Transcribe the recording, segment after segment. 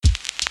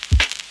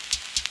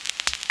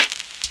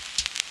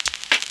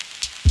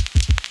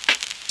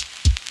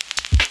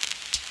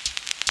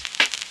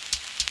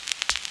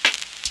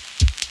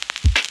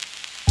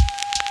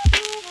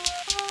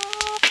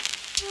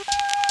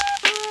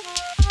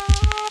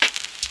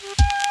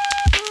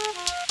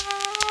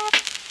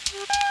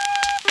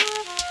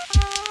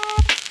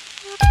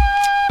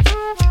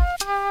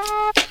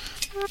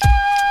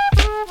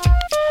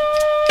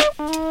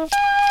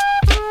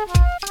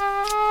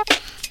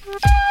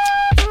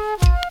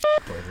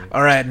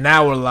All right,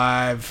 now we're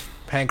live.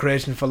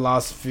 Pancreation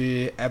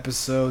Philosophy,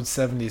 episode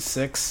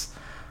 76.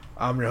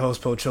 I'm your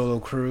host, Pocholo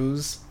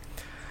Cruz.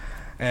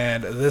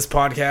 And this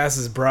podcast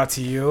is brought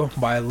to you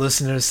by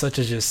listeners such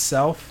as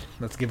yourself.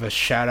 Let's give a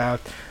shout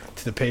out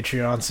to the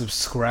Patreon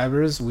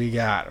subscribers. We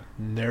got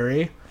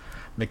Nuri,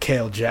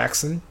 Mikhail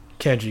Jackson,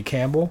 Kenji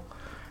Campbell,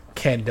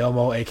 Ken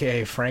Domo,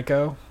 a.k.a.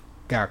 Franco.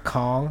 Got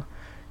Kong.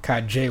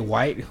 Got Jay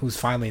White, who's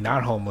finally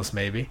not homeless,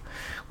 maybe.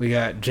 We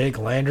got Jake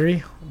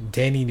Landry,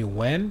 Danny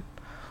Nguyen,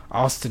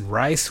 Austin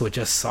Rice, who I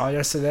just saw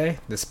yesterday,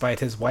 despite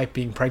his wife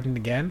being pregnant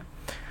again.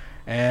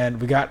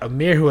 And we got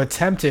Amir, who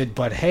attempted,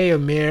 but hey,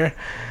 Amir,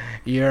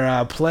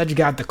 your pledge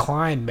got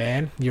declined,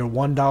 man. Your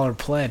 $1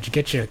 pledge.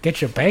 Get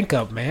your bank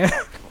up, man.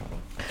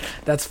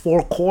 That's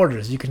 4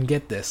 quarters. You can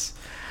get this.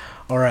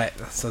 All right,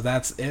 so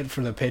that's it for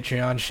the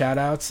Patreon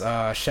shout-outs.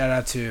 Shout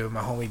out to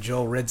my homie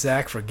Joel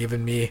Ridzak for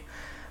giving me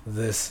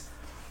this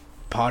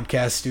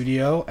podcast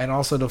studio, and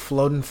also to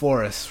Floating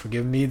Forest for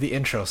giving me the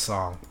intro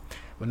song.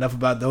 But enough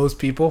about those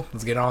people.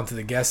 Let's get on to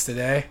the guest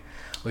today.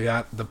 We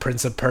got the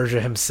Prince of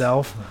Persia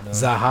himself,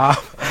 Zahab.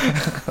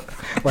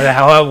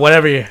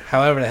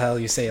 However the hell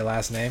you say your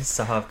last name.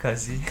 Sahab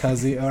Kazi.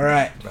 Kazi, all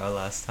right. Bro,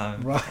 last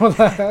time.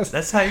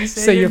 That's how you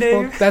say your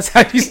name? That's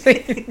how you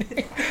say your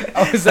name.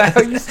 Oh, is that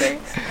how you say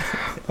it?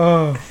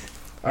 Oh.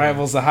 All right,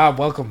 well, Zahab,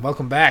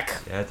 welcome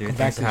back. Yeah, dude,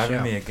 thanks for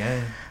having me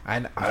again. I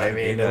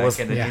mean, it was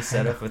get a new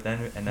setup with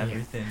and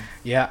everything.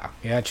 Yeah,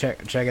 check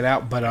it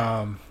out. But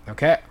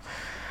okay.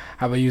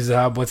 How about you,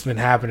 Zahab? What's been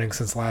happening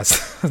since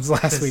last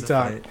we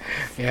talked?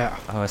 Yeah.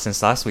 Oh,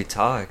 since last we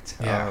talked.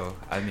 Yeah. Oh,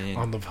 I mean,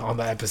 on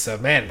the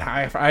episode, man.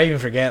 I even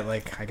forget.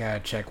 Like, I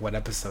gotta check what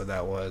episode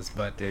that was.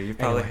 But dude, you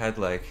probably had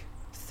like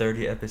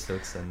 30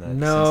 episodes in that.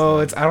 No,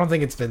 I don't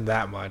think it's been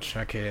that much.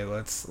 Okay,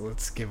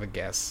 let's give a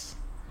guess.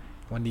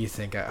 When do you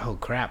think? Oh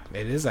crap!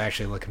 It is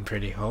actually looking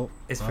pretty.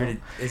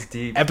 It's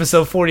deep.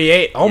 Episode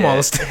 48,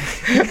 almost.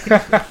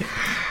 Yeah.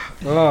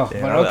 Oh,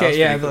 damn, but okay,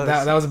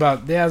 that was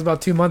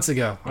about 2 months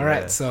ago. All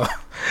right, yeah. so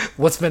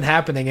what's been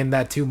happening in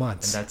that 2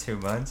 months? Yeah.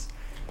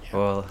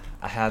 Well,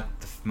 I had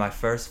my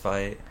first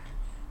fight,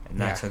 and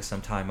that took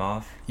some time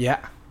off.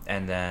 Yeah.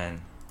 And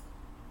then,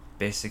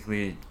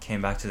 basically,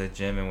 came back to the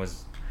gym and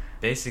was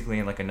basically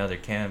in like another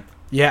camp.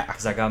 Yeah.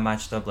 Because I got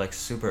matched up like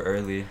super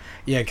early.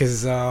 Yeah,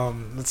 because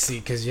let's see,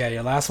 because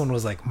your last one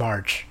was like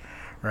March,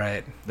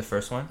 right? The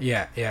first one?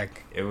 Yeah.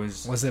 It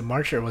was. Was it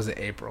March or was it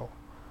April?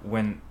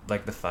 When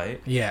like the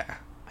fight? Yeah.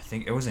 I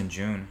think it was in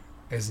June.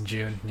 It was in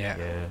June. Yeah.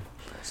 Yeah.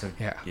 So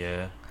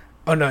yeah.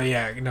 Oh no,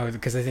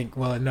 because I think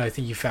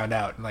you found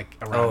out like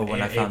around. Oh,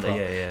 when I April. found out,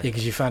 yeah. Yeah,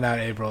 because you found out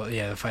April.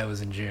 Yeah, the fight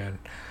was in June,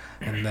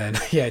 and then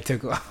it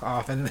took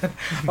off, and then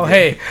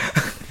hey.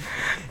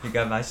 You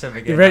got matched up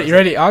again. You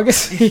ready?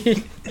 August?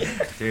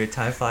 Dude,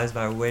 time flies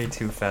by way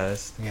too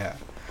fast. Yeah.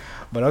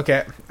 But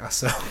okay.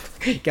 So,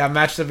 you got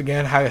matched up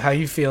again. How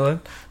you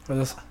feeling for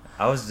this?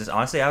 I was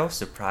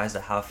surprised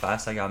at how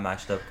fast I got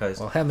matched up because...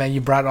 Well, hell, man,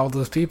 you brought all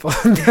those people.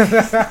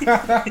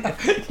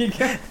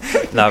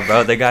 Nah,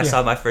 bro, the guy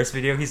saw my first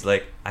video. He's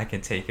like, I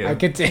can take him.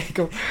 He's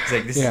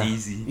like, this is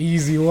easy.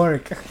 Easy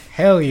work.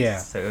 Hell yeah.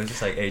 So it was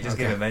just like, hey, just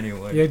give him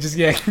anyone. Yeah,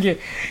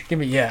 give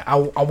me, I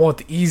want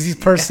the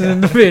easiest person in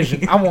the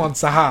division. I want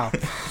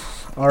Sahab.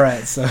 All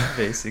right, so...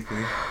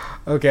 Basically.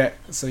 Okay,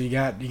 so you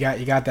got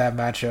that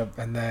matchup,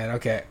 and then,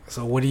 okay,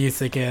 so what are you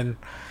thinking?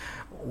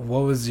 What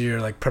was your,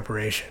 like,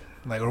 preparation?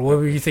 Like, or what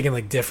were you thinking,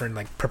 like, different,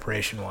 like,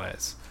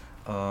 preparation-wise?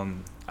 I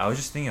was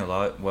just thinking a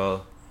lot.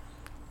 Well,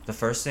 the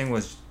first thing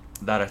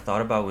that I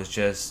thought about was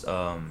just,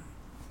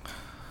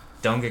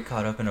 don't get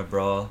caught up in a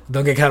brawl.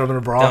 Don't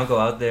go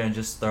out there and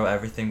just throw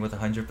everything with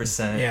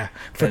 100%. Yeah,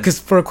 because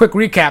for a quick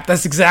recap,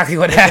 that's exactly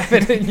what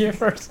happened in your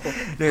first one.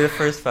 Dude, the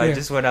first fight,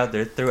 just went out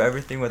there, threw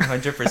everything with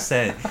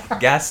 100%,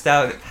 gassed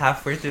out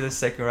halfway through the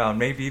second round,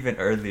 maybe even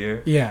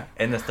earlier. Yeah.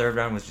 And the third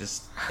round was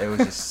just, I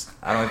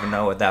don't even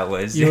know what that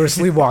was. You were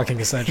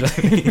sleepwalking,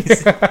 essentially.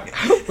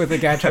 With the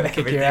guy trying to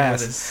kick your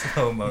ass. Everything was in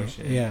slow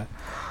motion. Yeah.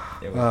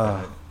 It was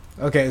bad.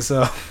 Okay,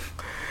 so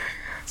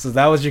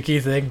that was your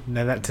key thing,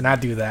 to not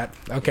do that.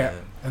 Okay. Yeah.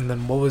 And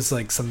then what was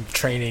like some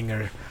training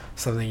or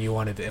something you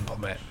wanted to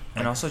implement?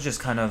 And also just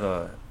kind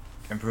of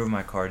improve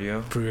my cardio.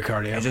 Improve your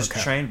cardio. And just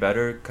train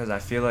better, because I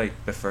feel like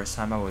the first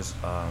time I was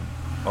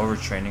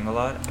overtraining a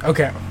lot.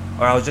 Okay.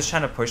 Or I was just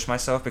trying to push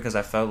myself because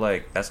I felt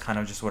like that's kind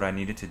of just what I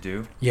needed to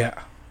do.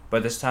 Yeah.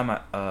 But this time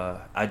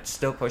I'd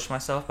still push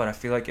myself, but I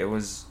feel like it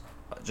was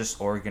just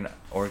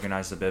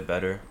organized a bit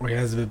better.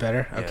 Organized a bit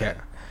better? Yeah. Okay.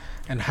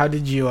 And how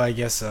did you, I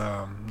guess,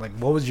 like,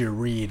 what was your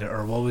read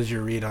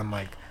on,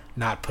 like,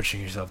 not pushing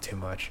yourself too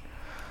much?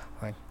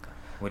 Like,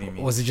 what do you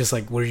mean? Was it just,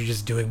 like, were you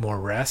just doing more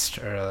rest,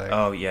 or, like...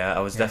 Oh, yeah, I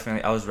was resting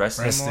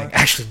more.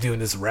 Actually doing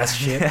this rest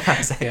shit?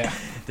 Yeah.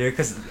 Dude,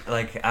 because,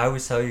 like, I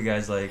always tell you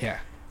guys, like... Yeah.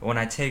 When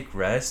I take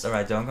rest or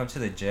I don't come to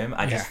the gym,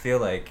 I just feel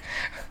like...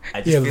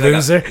 You're a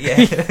loser?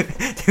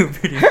 Dude,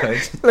 pretty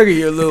much. Look at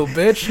you, little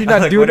bitch. You're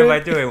not doing what it? am I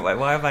doing?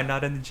 Why am I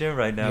not in the gym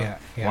right now?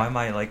 Yeah. Why am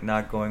I, like,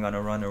 not going on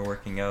a run or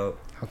working out?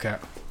 Okay.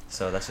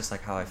 So that's just,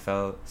 like, how I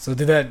felt. So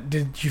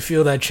did you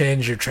feel that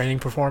change your training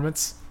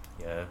performance?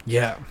 Yeah.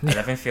 Yeah. I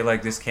definitely feel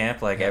like this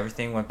camp, like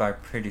everything went by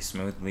pretty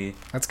smoothly.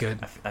 That's good.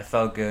 I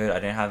felt good. I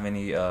didn't have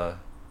any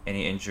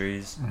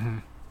injuries, Mm-hmm.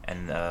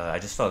 and I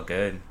just felt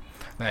good.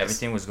 Nice.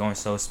 Everything was going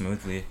so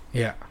smoothly.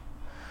 Yeah.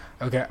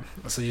 Okay.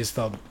 So you just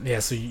felt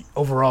So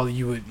overall,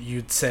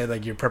 you'd say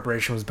like your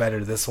preparation was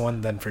better this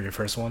one than for your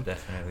first one.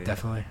 Definitely.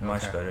 Definitely.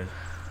 Much Okay. better.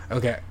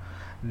 Okay.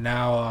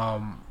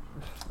 Now,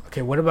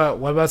 okay. What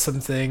about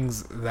some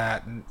things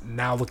that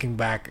now looking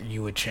back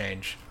you would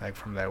change? Like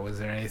from that, was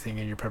there anything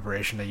in your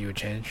preparation that you would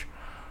change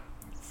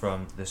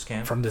From this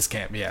camp? from this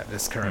camp? Yeah,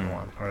 this current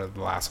one or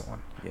the last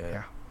one. Yeah.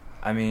 Yeah.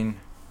 I mean,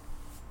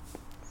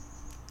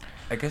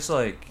 I guess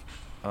like,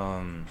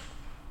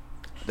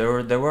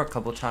 there were a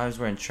couple times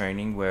where in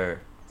training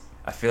where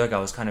I feel like I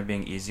was kind of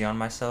being easy on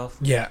myself,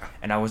 Yeah.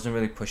 and I wasn't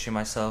really pushing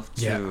myself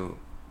to Yeah.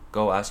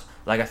 go as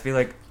like I feel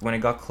like when it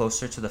got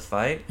closer to the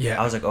fight, Yeah.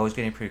 I was like, oh, it's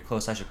getting pretty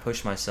close. I should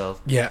push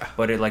myself. Yeah.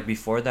 But it like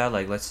before that,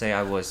 like let's say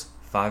I was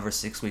 5 or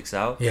 6 weeks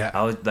out, Yeah.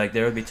 I was like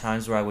there would be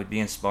times where I would be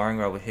in sparring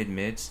where I would hit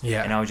mids,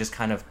 Yeah. and I would just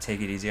kind of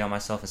take it easy on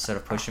myself instead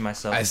of pushing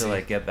myself I to see.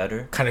 like get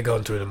better. Kind of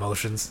going through the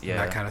motions. In Yeah.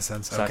 that kind of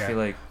sense. So Okay. I feel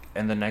like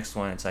in the next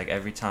one, it's like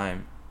every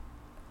time,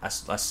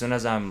 as soon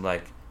as I'm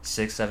like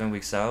 6-7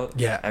 weeks out,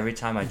 Yeah. every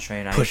time I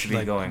train, I Push, need to be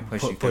like, going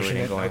pushing through pushing it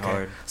and it? going Okay.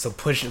 hard. So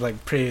push it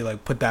like pretty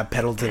like put that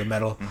pedal to the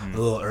metal Mhm.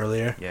 a little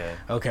earlier. Yeah.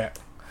 Okay.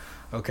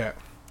 Okay.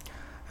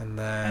 And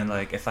then And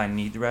like if I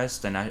need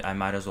rest, then I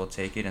might as well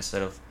take it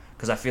instead of,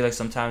 because I feel like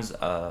sometimes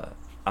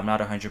I'm not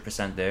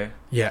 100% there,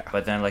 yeah.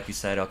 but then like you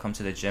said, I'll come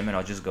to the gym and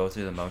I'll just go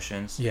through the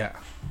motions, Yeah.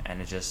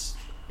 and it just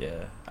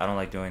I don't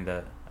like doing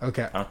that.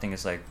 Okay. I don't think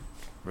it's like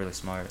really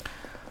smart.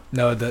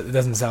 No, it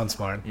doesn't sound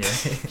smart. Yeah.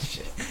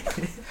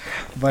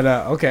 But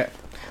okay.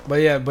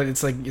 But yeah, but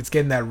it's like it's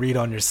getting that read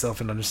on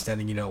yourself and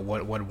understanding,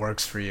 what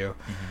works for you,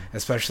 Mhm.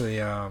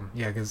 especially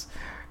because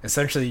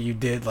essentially you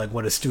did like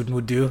what a student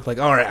would do. Like,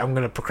 all right, I'm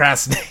gonna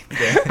procrastinate.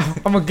 Yeah.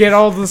 I'm gonna get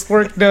all this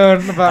work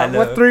done about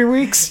know. 3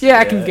 weeks. Yeah,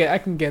 Yeah. I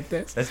can get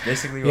this. That's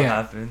basically what Yeah.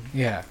 happened.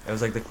 Yeah, It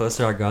was like the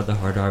closer I got, the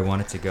harder I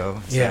wanted to go.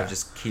 Instead Yeah. of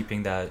just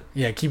keeping that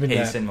yeah, keeping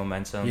pace that. and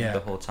momentum Yeah. the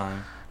whole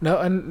time. No,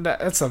 and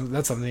that's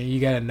something you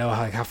gotta know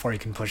how far you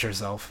can push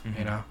yourself,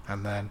 Mhm.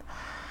 and then,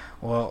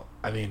 well,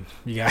 I mean,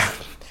 you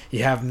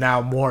have now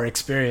more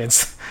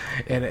experience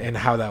in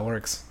how that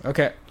works.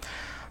 Okay,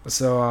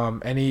 so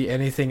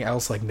anything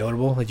else like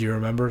notable that you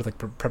remember, like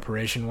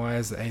preparation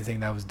wise, anything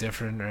that was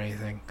different or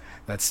anything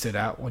that stood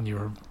out when you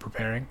were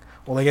preparing?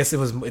 Well, I guess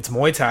it's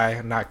Muay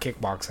Thai, not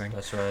kickboxing.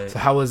 That's right. So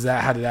how was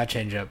that? How did that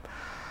change up?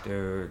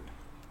 Dude,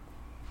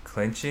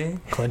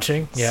 clinching?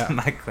 Clinching? Yeah.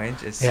 My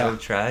clinch is Yeah. so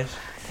trash.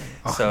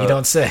 Oh, So, you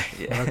don't say.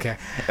 yeah. Okay.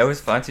 It was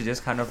fun to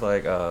just kind of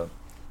like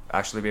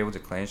actually be able to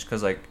clinch,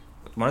 because like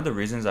one of the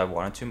reasons I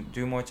wanted to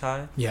do Muay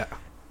Thai, Yeah.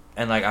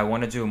 and like I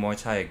want to do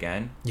Muay Thai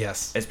again,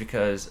 Yes. is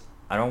because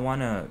I don't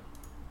want to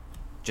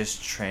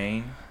just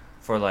train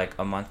for like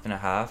a month and a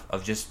half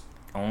of just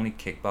only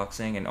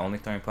kickboxing and only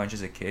throwing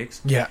punches and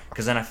kicks, Yeah.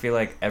 because then I feel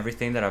like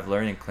everything that I've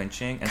learned in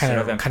clinching instead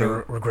of Kind of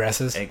improve,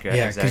 regresses. Yeah,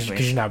 Yeah, exactly.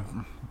 because you're not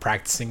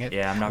practicing it.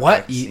 yeah, I'm not What?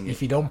 practicing If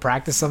it. you don't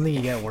practice something,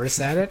 you get worse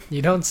at it?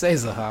 You don't say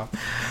so, huh?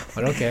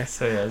 But okay.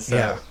 So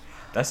Yeah.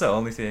 that's the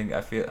only thing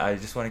I feel. I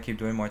just want to keep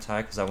doing Muay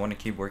Thai because I want to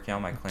keep working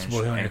on my clinch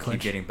working on and your keep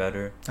clinch. getting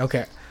better.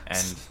 Okay.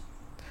 And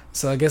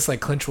So I guess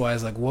like clinch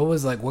wise, like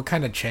what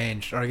kind of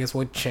changed, or I guess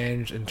what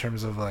changed in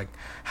terms of like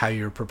how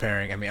you're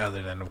preparing? I mean,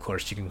 other than of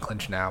course you can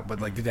clinch now,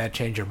 but like did that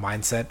change your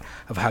mindset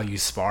of how you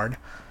sparred?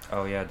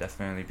 oh yeah,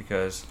 definitely,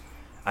 because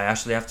I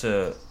actually I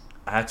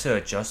had to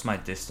adjust my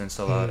distance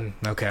a lot.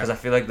 Okay. Because I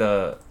feel like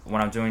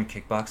when I'm doing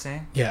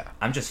kickboxing, Yeah.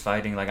 I'm just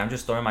fighting. Like I'm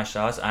just throwing my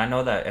shots. I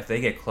know that if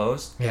they get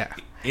close, Yeah.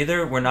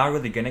 either we're not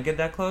really gonna get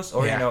that close,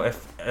 or Yeah.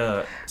 if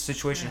a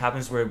situation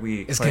happens where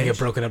we It's gonna get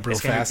broken up real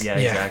it's gonna be- fast. yeah,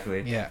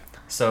 exactly. Yeah.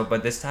 So,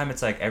 but this time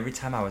it's like every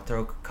time I would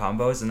throw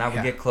combos and I would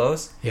Yeah. get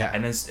close, Yeah.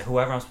 and then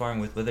whoever I'm sparring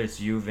with, whether it's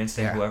you,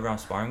 Vincent, Yeah. whoever I'm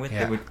sparring with,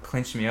 Yeah. they would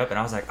clinch me up, and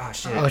I was like, oh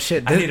shit, Oh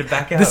shit! I need to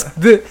back out.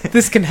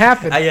 This can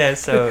happen. Yeah,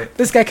 so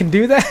This guy can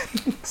do that.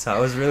 I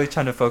was really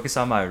trying to focus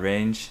on my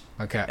range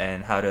Okay.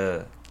 and how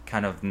to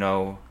kind of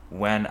know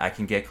when I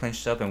can get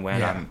clinched up and when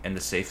Yeah. I'm in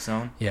the safe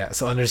zone. Yeah,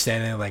 so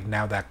understanding like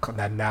now that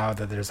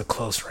there's a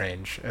close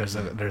range, there's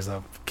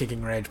a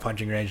kicking range,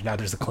 punching range. Now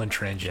there's a clinch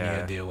range you need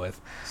Yeah. to deal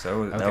with.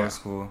 So that Okay. was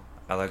cool.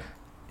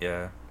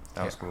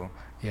 That was cool.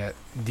 Yeah,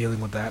 dealing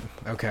with that.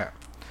 Okay.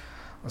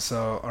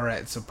 So all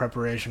right. So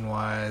preparation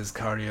wise,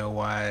 cardio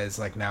wise,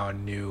 like now a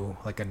new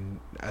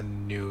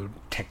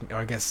technique, or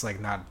I guess like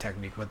not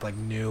technique, but like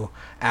new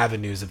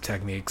avenues of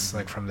techniques. Mm-hmm.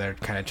 Like from there,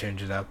 kind of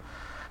change it up.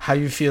 How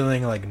you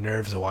feeling like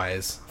nerves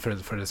wise for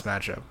this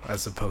matchup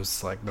as opposed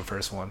to like the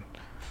first one?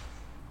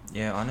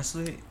 Yeah,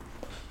 honestly,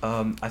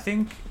 I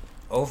think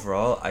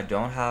overall I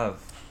don't have,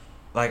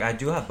 like I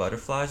do have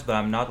butterflies, but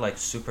I'm not like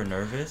super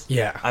nervous.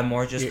 Yeah. I'm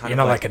more just kind You're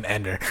of not like an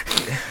ender.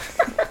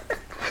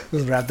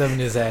 Just wrapped up in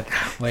his head.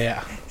 Well,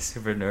 yeah.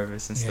 super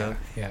nervous and Yeah, stuff.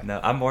 yeah. No,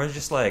 I'm more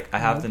just like I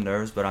have the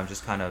nerves, but I'm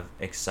just kind of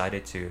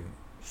excited to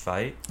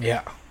fight.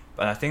 Yeah.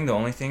 But I think the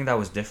only thing that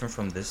was different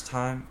from this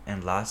time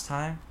and last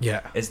time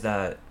Yeah. is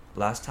that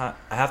last time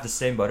I have the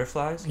same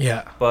butterflies.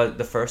 Yeah. But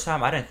the first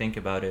time I didn't think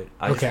about it.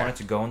 I just Okay. wanted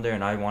to go in there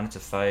and I wanted to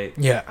fight.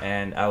 Yeah.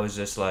 And I was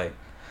just like,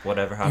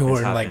 whatever happens, You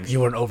weren't happens. like you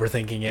weren't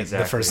overthinking it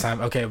the first Exactly.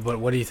 time. Okay, but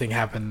what do you think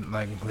happened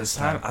like This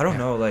time, I don't Yeah.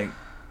 know, like,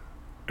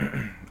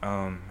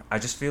 I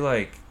just feel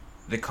like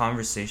the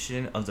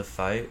conversation of the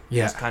fight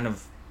Yeah. was kind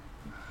of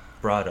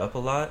brought up a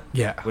lot,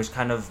 Yeah. which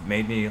kind of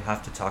made me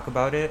have to talk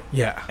about it.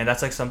 Yeah. And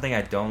that's like something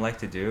I don't like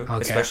to do,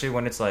 Okay. especially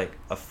when it's like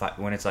a fight,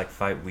 when it's like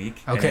fight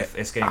week. And Okay. if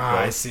it's getting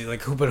I close. see.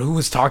 Like who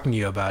was talking to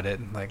you about it?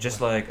 Like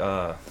Just like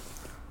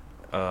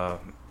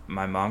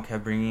my mom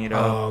kept bringing it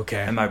up. Oh, okay.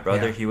 And my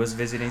brother, Yeah. he was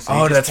visiting, so Oh,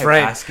 he just that's kept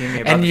right. asking me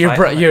about And the your fight.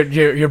 bro- I'm like,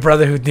 your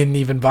brother who didn't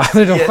even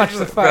bother to yeah, watch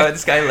the fight. bro,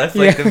 this guy left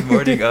like Yeah. the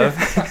morning of.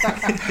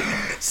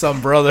 Some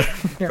brother.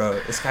 Bro,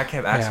 this guy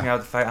kept asking Yeah. me about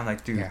the fight. I'm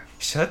like, dude, Yeah.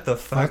 shut the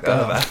fuck Fuck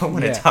up. up. I don't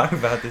want to Yeah. talk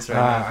about this right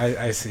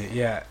now. I see.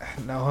 Yeah.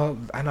 No,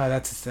 I know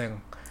that's the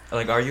thing.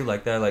 Like, are you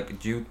like that? Like,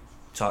 do you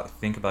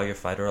think about your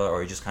fighter, or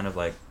are you just kind of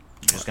like,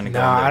 you're just gonna No,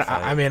 go in there and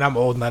fight? I mean I'm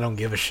old and I don't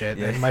give a shit.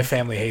 Yeah. And my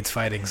family hates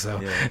fighting, so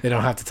Yeah. they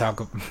don't have to talk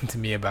to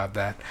me about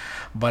that.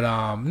 But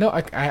no,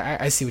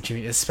 I see what you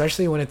mean,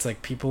 especially when it's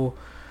like people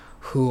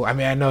who, I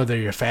mean, I know they're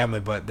your family,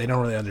 but they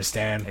don't really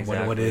understand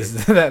what it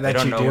is that they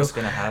don't you know do. what's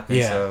gonna happen.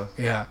 Yeah, So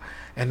yeah,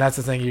 and that's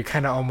the thing. You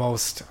kind of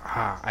almost,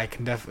 I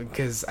can definitely,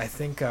 because I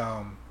think,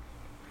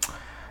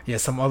 yeah,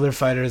 some other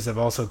fighters have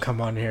also come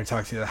on here and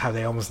talked to you how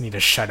they almost need to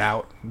shut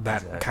out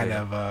that Exactly. kind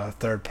of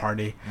third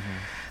party,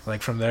 Mhm.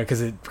 like from there,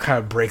 because it kind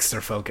of breaks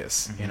their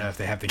focus. You know, if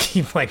they have to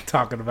keep like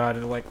talking about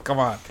it, like, come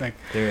on, like,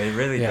 dude, it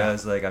really Yeah.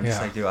 does. Like, I'm just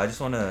Yeah. like, dude, I just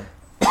want to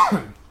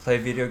play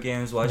video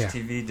games, watch Yeah.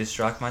 TV,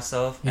 distract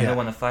myself, and Yeah. then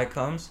when the fight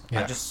comes,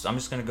 Yeah. I'm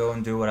just gonna go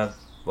and do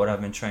what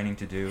I've been training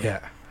to do. yeah,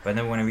 But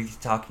then when we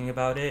keep talking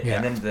about it, Yeah.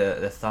 and then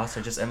the thoughts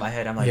are just in my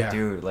head, I'm like, Yeah.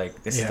 dude,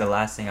 like this Yeah. is the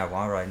last thing I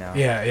want right now.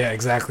 yeah,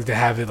 exactly. To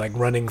have it like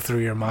running through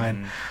your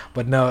mind. Mhm.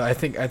 But no, I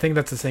think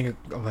that's the thing,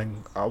 like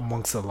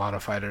amongst a lot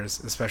of fighters,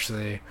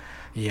 especially,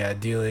 yeah,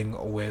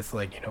 dealing with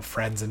like, you know,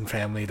 friends and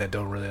family that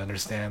don't really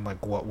understand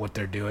like what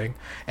they're doing,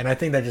 and I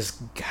think that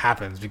just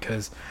happens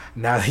because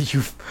now that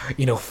you've,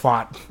 you know,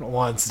 fought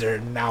once, they're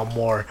now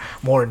more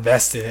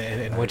invested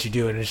in what you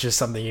do, and it's just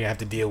something you have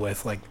to deal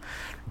with like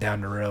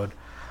down the road.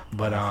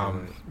 But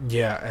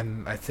yeah,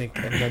 and I think,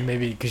 and then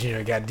maybe because, you know,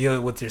 you got to deal it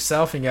with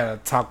yourself, and you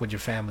got to talk with your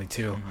family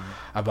too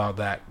about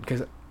that,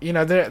 because, you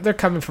know, they're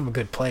coming from a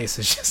good place.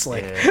 It's just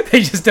like Yeah.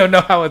 they just don't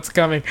know how it's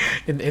coming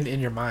in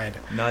your mind.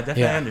 No, I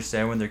definitely Yeah.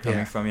 understand where they're coming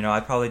Yeah. from. You know,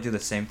 I'd probably do the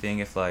same thing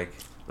if, like,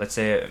 let's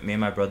say me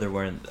and my brother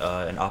were in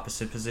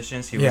opposite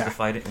positions. He Yeah. was the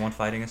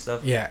fighting and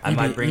stuff. Yeah, I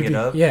might bring it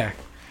up. Yeah,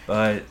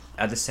 But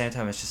at the same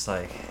time, it's just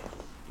like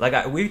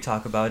we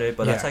talk about it,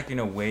 but that's Yeah. like, you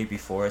know, way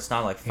before. It's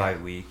not like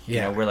fight week. You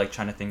Yeah. know, we're like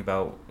trying to think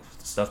about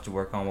stuff to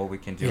work on, what we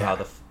can do, Yeah. how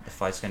the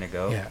fight's gonna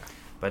go. yeah,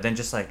 But then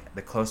just like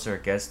the closer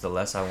it gets, the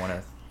less I want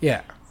to.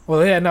 yeah.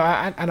 Well, yeah, no,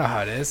 I know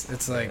how it is.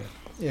 It's like,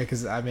 yeah,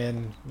 because I've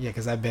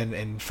been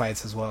in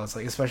fights as well. It's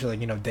like, especially like,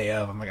 you know, day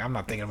of, I'm like, I'm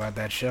not thinking about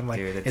that shit. I'm like,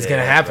 Dude, the it's day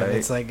gonna of, happen. right?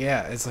 It's like,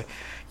 yeah, it's like,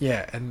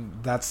 yeah, and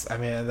that's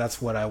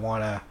what I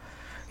wanna,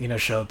 you know,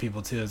 show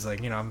people too. It's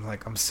like, you know,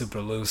 I'm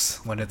super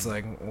loose when it's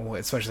like,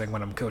 especially like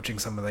when I'm coaching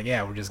someone, like,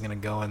 yeah, we're just gonna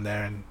go in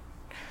there and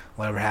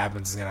whatever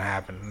happens is gonna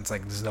happen. It's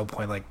like there's no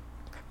point like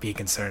being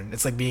concerned.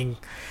 It's like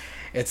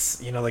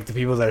it's, you know, like the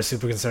people that are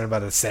super concerned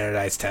about the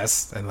standardized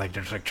tests and like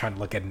they're just like trying to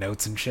look at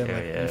notes and shit. Yeah,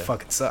 Like, yeah. you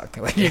fucking suck.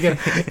 Like you're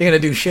gonna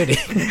do shitty.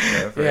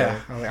 For Yeah,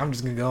 real. I'm, like, I'm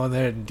just gonna go in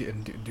there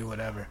and do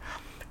whatever.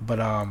 But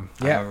I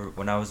yeah, remember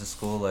when I was in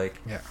school, like,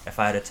 Yeah. if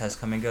I had a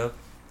test coming up,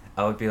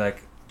 I would be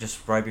like,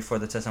 just right before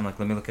the test, I'm like,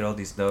 let me look at all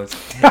these notes.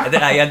 And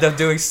then I end up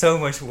doing so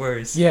much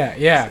worse.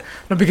 yeah.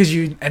 No, because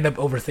you end up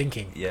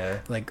overthinking. Yeah.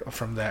 Like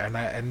from there,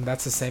 and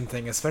that's the same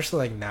thing, especially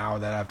like now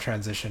that I've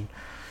transitioned,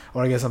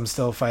 or I guess I'm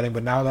still fighting,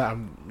 but now that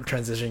I'm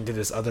transitioning to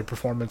this other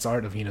performance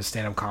art of, you know,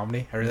 stand-up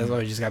comedy, I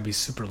realize, you just gotta be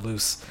super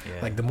loose. Yeah.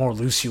 Like the more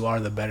loose you are,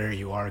 the better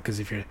you are, because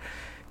if you're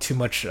too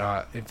much in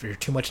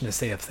a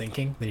state of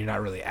thinking, then you're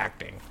not really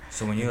acting.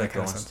 So when you That like go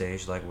kinda on sense.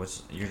 stage, like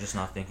you're just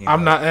not thinking.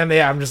 I'm about- not, and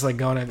yeah, I'm just like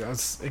going,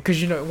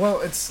 because, you know, well,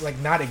 it's like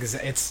not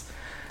it's,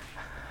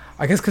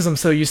 I guess because I'm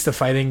so used to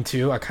fighting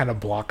too, I kind of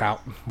block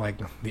out like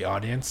the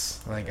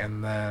audience, like,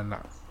 and then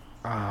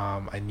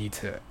I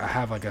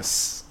have like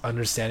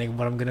understanding of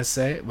what I'm gonna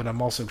say, but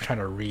I'm also trying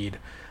to read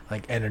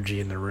like energy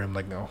in the room,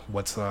 like, no,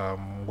 what's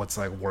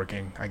like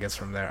working, I guess,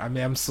 from there. I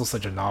mean, I'm still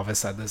such a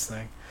novice at this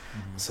thing,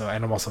 so,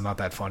 and I'm also not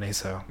that funny,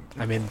 so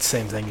I mean,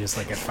 same thing, just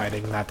like at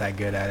fighting, not that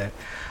good at it,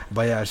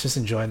 but yeah, it's just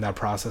enjoying that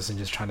process and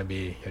just trying to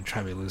be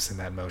loose in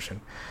that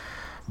motion.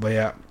 But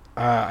yeah,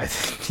 I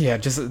think, yeah,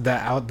 just the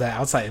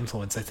outside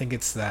influence. I think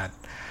it's that.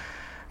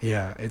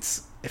 Yeah,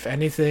 it's, if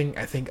anything,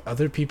 I think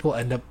other people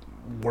end up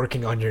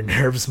working on your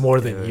nerves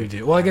more than Dude, you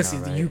do. Well, I guess know,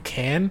 right? you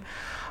can,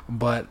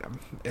 but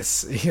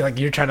it's like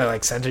you're trying to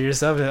like center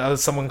yourself, and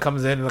someone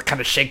comes in and like,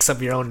 kind of shakes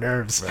up your own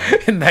nerves,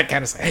 Right. and that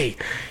kind of hey, you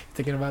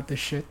thinking about this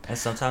shit? And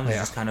sometimes Yeah.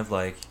 it's just kind of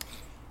like,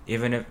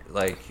 even if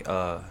like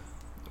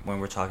when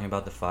we're talking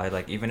about the fight,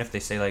 like even if they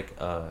say like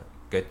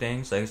good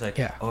things. Like it's like,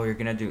 Yeah. oh, you're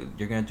gonna do this.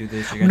 You're gonna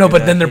No, do but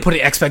that. then they're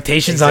putting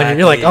expectations on you.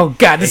 You're like, oh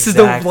god, this is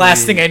the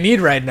last thing I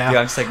need right now. Yeah,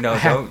 I'm just like, no,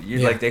 don't. You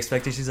Yeah. like the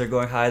expectations are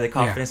going high, the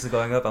confidence is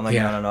going up. I'm like,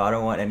 Yeah. no, I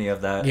don't want any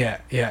of that.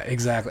 Yeah,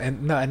 exactly.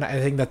 And no, and I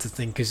think that's the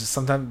thing, because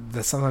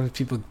sometimes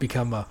people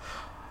become a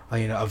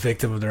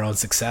victim of their own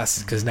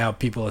success, because now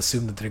people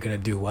assume that they're gonna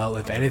do well.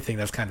 If anything,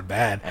 that's kind of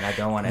bad. And I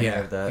don't want any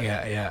of that.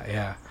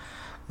 Yeah.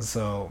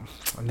 So,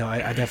 no,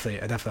 I definitely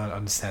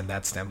understand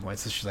that standpoint,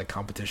 especially like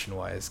competition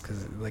wise,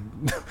 because like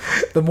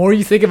the more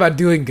you think about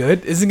doing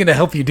good isn't gonna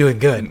help you doing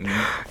good,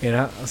 you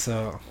know.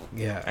 So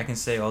yeah, I can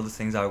say all the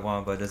things I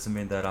want, but it doesn't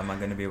mean that I'm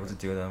not gonna be able to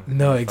do them.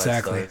 no, when the fight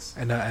exactly. starts.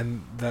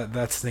 And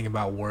that's the thing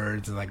about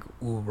words and like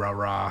ooh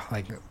rah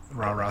like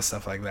rah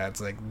stuff like that.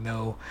 It's like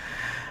no.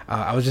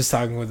 I was just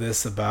talking with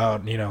this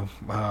about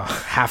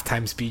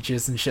halftime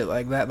speeches and shit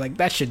like that. Like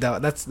that shit,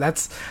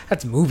 that's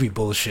movie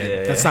bullshit.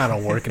 Yeah, that's yeah. not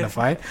gonna work in a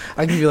fight.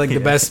 I give you like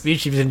the best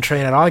speech. If you didn't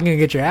train at all, you're gonna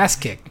get your ass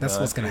kicked. That's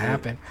what's gonna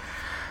happen.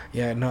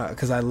 Yeah, no,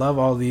 because I love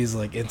all these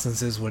like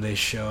instances where they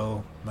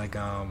show like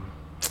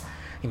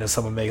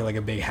someone making like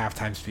a big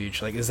halftime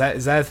speech. Like is that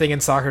a thing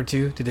in soccer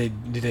too? Do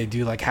they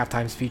do like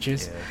halftime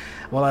speeches? Yeah.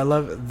 Well, I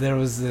love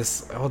there's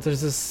this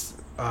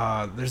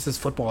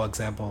football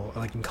example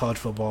like in college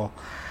football,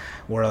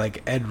 where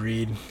like Ed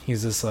Reed,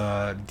 he's this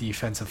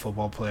defensive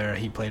football player.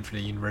 He played for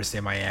the University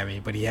of Miami,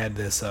 but he had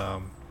this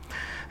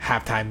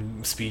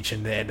halftime speech,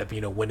 and they end up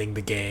winning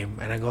the game.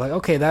 And I go like,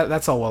 okay,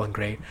 that's all well and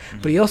great,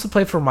 but he also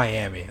played for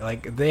Miami.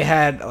 Like they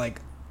had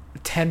like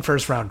 10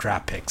 first round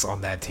draft picks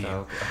on that team.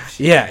 Oh, gosh.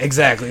 Yeah,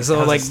 exactly. So That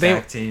was like a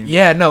stacked team.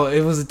 yeah, no,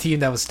 it was a team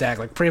that was stacked.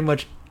 Like pretty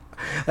much,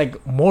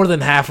 like more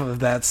than half of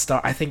that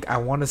start. I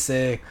want to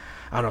say,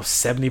 I don't know,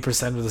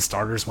 70% of the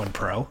starters went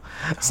pro.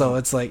 So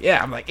it's like,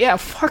 yeah, I'm like, yeah,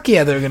 fuck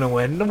yeah, they're gonna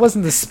win. It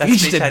wasn't the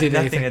speech that had did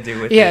nothing anything. to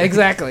do with Yeah, it.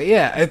 exactly.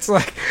 Yeah, it's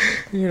like,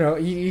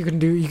 you can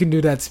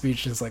do that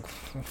speech, and it's like,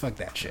 fuck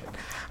that shit.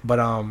 But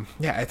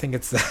yeah, I think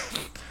it's that.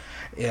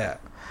 Yeah.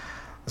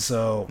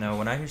 So No,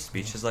 when I hear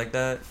speeches like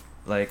that,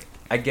 like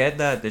I get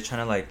that they're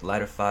trying to like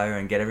light a fire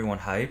and get everyone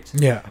hyped.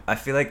 yeah, I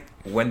feel like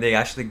when they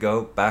actually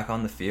go back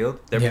on the field,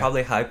 they're Yeah.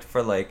 probably hyped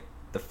for like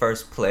the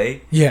first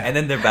play. Yeah. And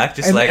then they're back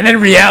just and, like and then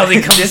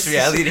reality comes. just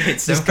reality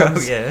hits them, just bro.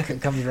 comes, Yeah.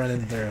 comes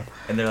running through.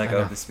 And they're like, I know.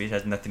 oh, the speech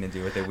has nothing to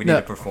do with it. We No.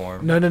 need to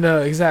perform.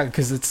 No, exactly,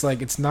 because it's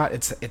like it's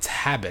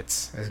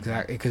habits,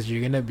 exactly, because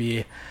you're gonna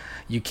be,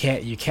 you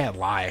can't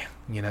lie,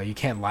 you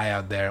can't lie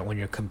out there when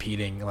you're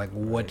competing. Like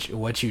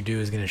what you do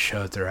is gonna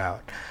show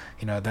throughout.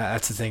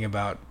 That's the thing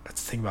about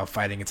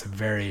fighting. It's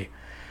very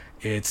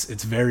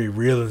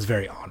real and it's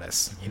very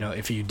honest.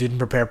 If you didn't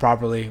prepare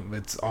properly,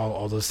 it's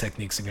all those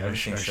techniques are gonna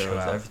Everything show shows.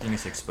 out. Everything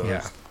is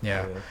exposed.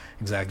 Yeah.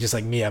 Exactly. Just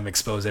like me, I'm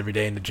exposed every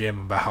day in the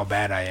gym about how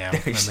bad I am.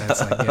 And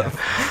that's like, yeah.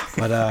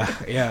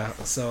 But yeah.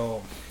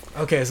 So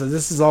okay, so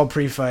this is all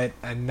pre-fight,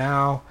 and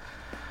now,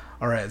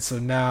 all right. So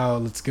now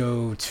let's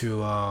go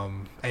to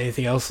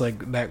anything else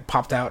like that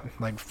popped out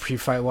like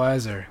pre-fight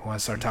wise, or you want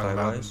to start talking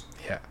about? Pre-fight-wise?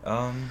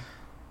 Yeah.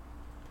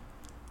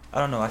 I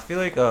don't know. I feel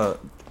like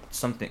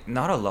something,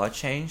 not a lot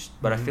changed,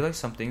 but I feel like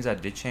some things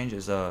that did change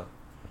is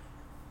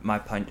my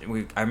punch.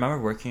 I remember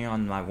working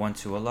on my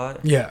 1-2 a lot.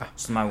 Yeah.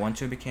 So my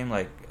 1-2 became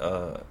like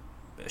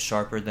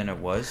sharper than it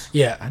was.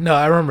 Yeah. No,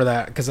 I remember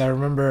that, because I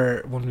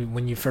remember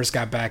when you first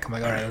got back, I'm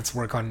like, all right, let's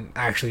work on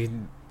actually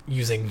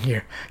using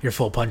your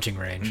full punching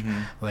range,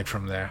 like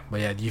from there.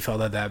 But yeah, you felt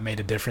that made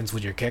a difference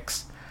with your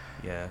kicks?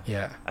 Yeah.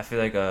 Yeah. I feel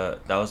like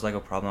that was like a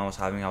problem I was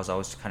having. I was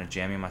always kind of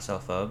jamming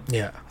myself up.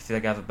 Yeah. I feel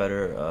like I have a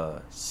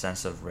better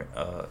sense of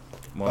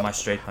my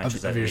straight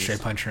punches. Of at your least. straight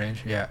punch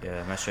range. Yeah.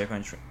 Yeah, my straight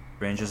punch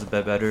range is a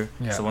bit better.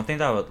 Yeah. So one thing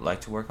that I would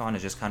like to work on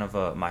is just kind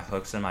of my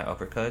hooks and my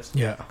uppercuts.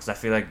 Yeah. Because I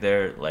feel like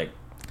they're like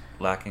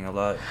lacking a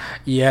lot.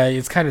 Yeah,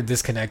 it's kind of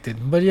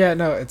disconnected. But yeah,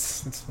 no,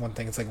 it's one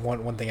thing. It's like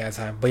one thing at a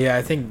time. But yeah,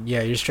 I think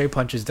your straight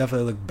punches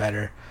definitely look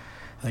better,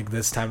 like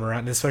this time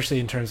around, especially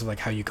in terms of like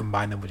how you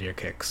combine them with your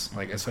kicks,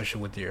 like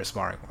especially with your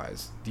sparring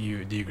wise. Do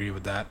you agree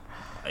with that?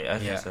 I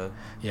think so.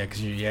 Yeah,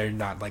 because you're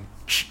not like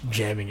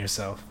jamming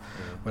yourself.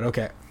 Yeah. But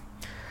okay.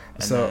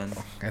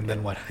 And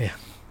Then what? Yeah.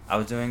 I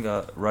was doing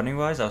running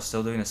wise. I was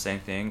still doing the same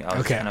thing. I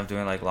was Okay. kind of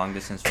doing like long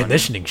distance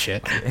Conditioning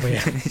shit. But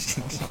yeah.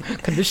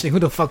 Conditioning. Who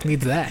the fuck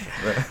needs that?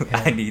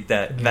 I need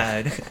that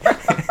bad.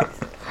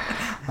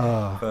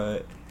 Oh.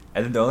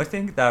 And then the only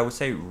thing that I would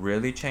say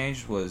really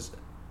changed was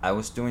I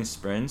was doing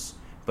sprints,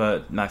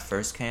 but my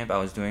first camp I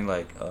was doing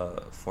like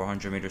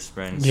 400-meter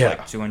sprints, Yeah.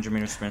 like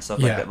 200-meter sprints, stuff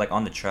Yeah. like that, like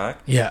on the track.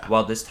 Yeah.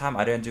 While this time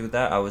I didn't do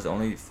that. I was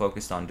only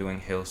focused on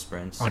doing hill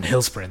sprints. On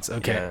hill sprints.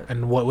 Okay. Yeah.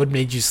 And what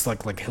made you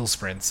select like hill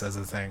sprints as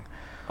a thing?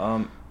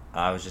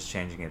 I was just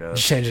changing it up.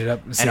 Just change it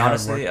up. And see And how it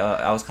honestly,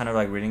 worked. I was kind of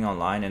like reading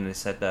online, and they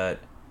said that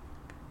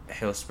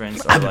hill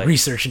sprints are I've been like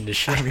researching this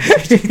shit.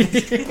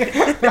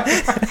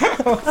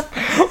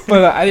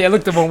 But I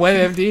looked up on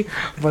WebMD.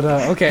 But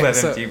okay,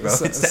 WebMD, bro.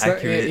 It's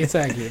accurate. It's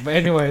accurate. But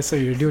anyway, so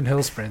you're doing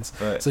hill sprints.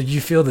 But- So you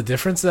feel the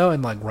difference though,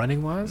 in like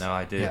running wise? No,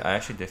 I did. Yeah. I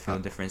actually did feel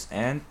the difference.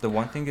 And the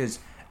one thing is,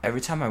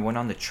 every time I went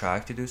on the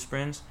track to do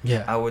sprints,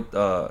 Yeah. I would,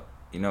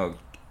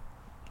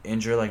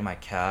 injure like my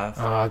calf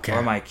okay.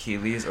 or my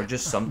Achilles or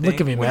just something.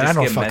 Look at me, man. I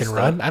don't fucking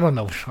run. I don't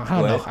know.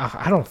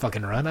 I don't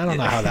fucking run. I don't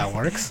know how that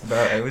works.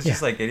 Bro, it was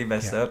just like getting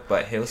messed up.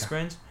 But hill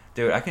sprints,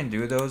 dude, I can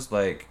do those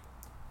like,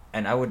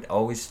 and I would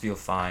always feel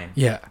fine.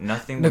 Yeah.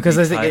 Nothing. Because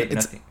I think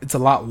nothing. it's a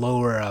lot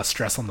lower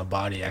stress on the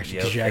body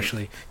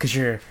actually. Because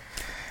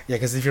Yeah,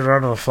 because if you're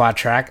running on a flat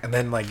track and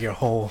then like your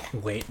whole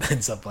weight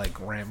ends up like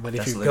ramp, but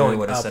if you're going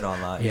what up, I said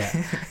online.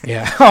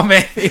 yeah. Oh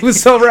man, he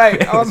was so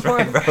right. I was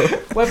right, bro.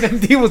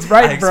 WebMD was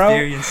right, bro. I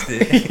experienced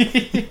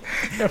it.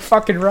 You're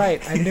fucking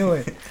right. I knew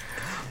it.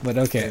 But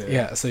okay,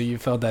 yeah. So you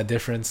felt that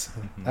difference.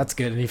 Mm-hmm. That's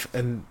good,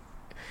 and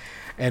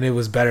it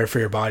was better for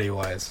your body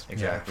wise.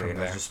 Exactly, and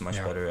it was just much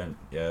better, and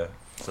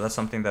so that's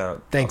something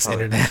that. Thanks,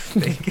 internet.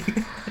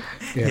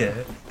 Yeah,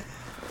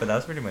 but that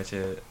was pretty much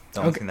it. The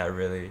only thing that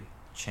really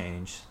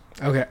changed.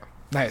 Okay,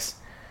 nice.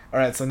 All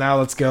right, so now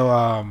let's go.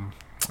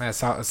 Let's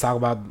talk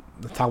about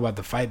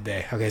the fight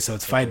day. Okay, so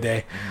it's fight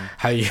day.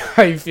 Mm-hmm.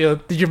 How you feel?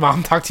 Did your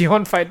mom talk to you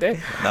on fight day?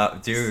 No,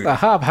 dude.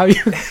 Stop. How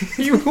you?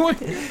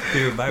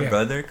 Dude, my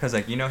brother, cause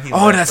like he.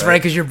 Oh, that's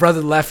right, cause your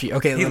brother left you.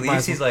 Okay, he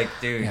leaves. He's like,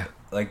 dude,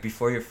 like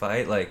before your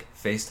fight, like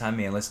FaceTime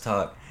me and let's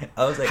talk.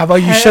 I was like, how about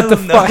you shut the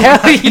fuck?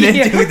 Hell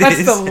yeah, do that's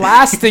this. the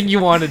last thing you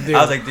want to do.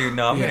 I was like, dude,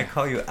 no, I'm gonna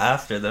call you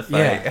after the fight.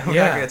 Yeah, We're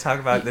not gonna talk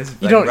about this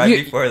before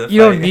the fight. You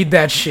don't need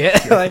that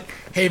shit. Like,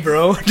 hey,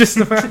 bro, just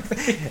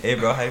hey,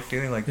 bro, how you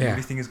feeling? Like,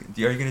 everything is.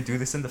 Are you gonna do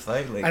this in the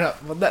fight? Like, I know.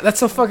 Well, that's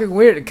so fucking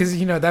weird because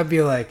that'd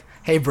be like,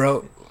 hey,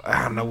 bro.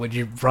 I don't know. Would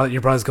your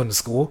brother's going to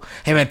school?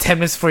 Hey man, 10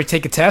 minutes before you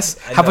take a test.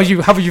 How about you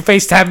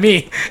FaceTime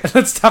me? And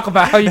let's talk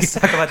about how you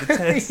talk about the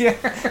test. Yeah.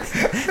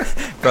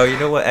 Bro, you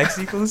know what X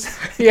equals?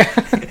 Yeah.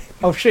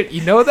 Oh shit,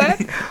 you know that?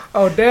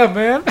 Oh damn,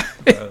 man.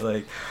 Bro,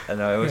 like, I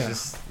know it was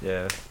just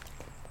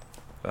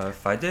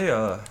fight day.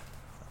 Other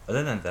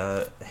than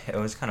that, it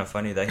was kind of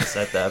funny that he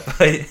said that,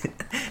 but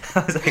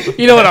I was like,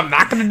 you know what I'm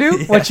not gonna do?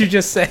 Yeah. What you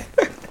just said.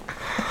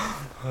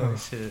 Oh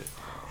shit.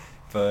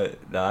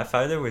 But no,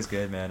 fight day was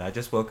good, man. I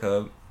just woke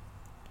up.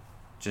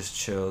 Just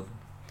chilled,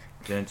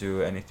 didn't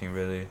do anything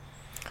really.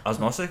 I was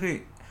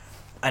mostly,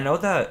 I know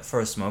that for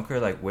a smoker,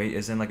 like weight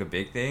isn't like a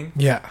big thing.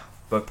 Yeah.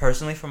 But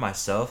personally, for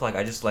myself, like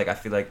I just like I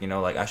feel like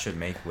like I should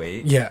make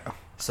weight. Yeah.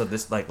 So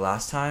this like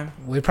last time.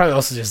 We're probably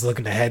also just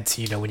looking ahead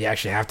to when you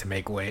actually have to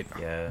make weight.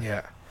 Yeah.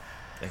 Yeah.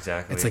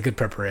 Exactly. It's like good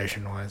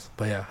preparation wise,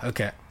 but yeah,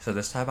 okay. So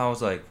this time I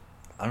was like,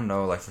 I don't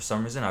know, like for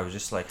some reason I was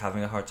just like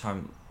having a hard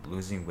time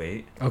losing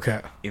weight.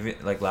 Okay. Even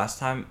like last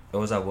time it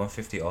was at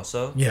 150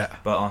 also. Yeah.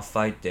 But on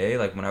fight day,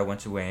 like when I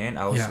went to weigh in,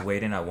 I was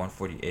weighing at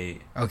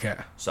 148. Okay.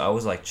 So I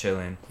was like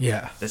chilling.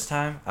 Yeah. This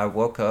time I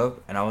woke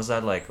up and I was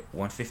at like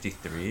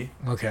 153.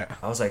 Okay.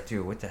 I was like,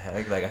 dude, what the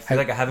heck? Like I feel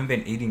like I haven't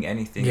been eating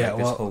anything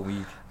this whole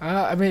week.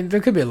 I mean, there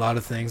could be a lot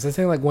of things. I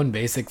think like one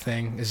basic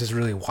thing is just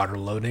really water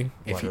loading.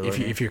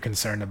 If you're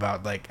concerned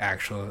about like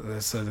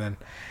actual, so then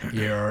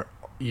you're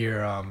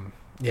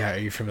are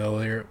you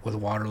familiar with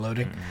water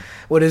loading? Mm-hmm.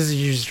 What is it?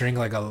 You just drink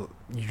like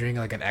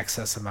an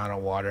excess amount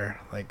of water,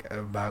 like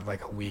about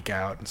like a week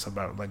out, and so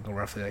about like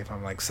roughly like if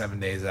I'm like 7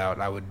 days out,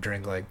 I would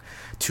drink like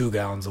 2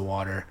 gallons of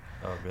water.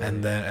 Oh, really?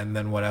 And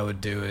then what I would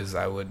do is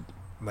I would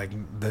like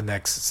the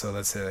next, so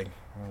let's say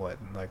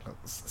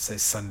say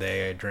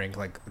Sunday I drink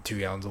like 2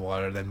 gallons of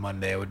water, then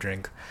Monday I would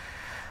drink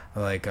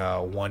like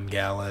 1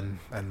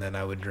 gallon, and then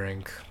I would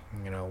drink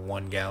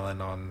 1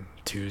 gallon on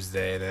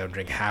Tuesday, then I would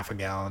drink half a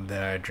gallon,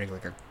 then I would drink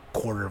like a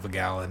quarter of a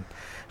gallon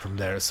from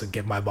there, so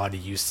get my body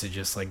used to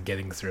just like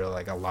getting through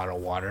like a lot of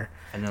water.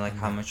 And then like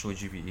how much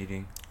would you be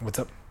eating? What's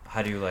up?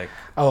 How do you like?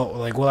 Oh,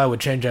 like I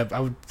would change up. I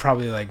would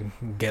probably like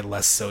get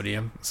less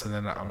sodium, so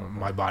then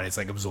my body's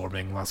like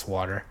absorbing less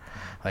water,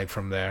 like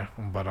from there.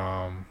 But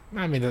I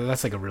mean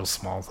that's like a real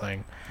small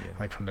thing,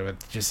 like from there,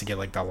 just to get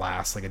like the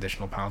last like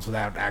additional pounds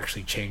without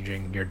actually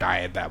changing your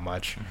diet that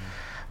much.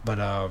 But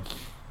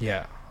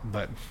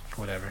but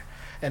whatever.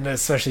 And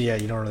especially,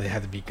 you don't really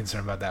have to be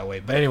concerned about that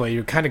weight. But anyway,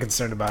 you're kind of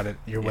concerned about it.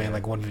 You're weighing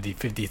like 150,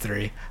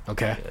 53.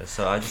 Okay. Yeah,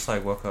 so I just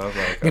like woke up like.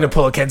 You're gonna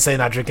pull a Kensei,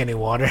 not drink any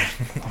water.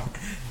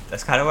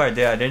 That's kind of what I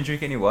did. I didn't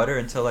drink any water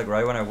until like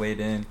right when I weighed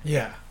in.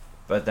 Yeah.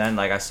 But then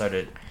like I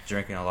started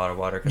drinking a lot of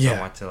water because I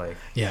want to like.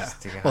 Yeah.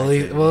 Well,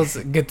 it's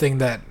a good thing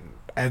that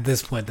at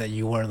this point that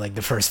you weren't like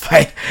the first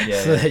fight,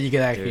 so that you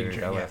could actually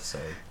drink.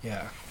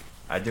 Yeah.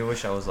 I do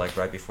wish I was like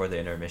right before the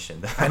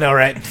intermission though. I know,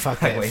 right?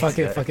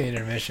 Fucking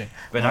intermission.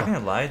 But not gonna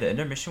lie, the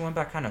intermission went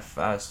back kind of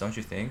fast, don't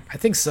you think? I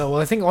think so.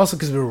 Well, I think also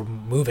because we were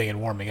moving and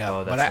warming up.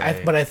 Oh, that's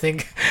right. But I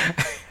think.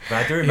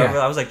 But I do remember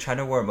I was like trying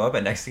to warm up,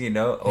 and next thing you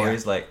know,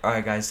 Ori's like, "All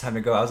right, guys, time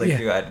to go." I was like,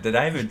 "Dude, did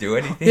I even do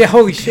anything?" Yeah,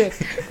 holy shit.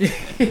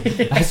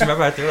 I just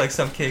remember I threw like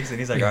some kicks, and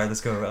he's like, "All right,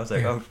 let's go." I was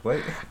like, "Oh,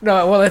 wait."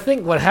 No, well, I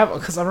think what happened,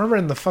 because I remember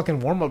in the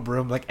fucking warm up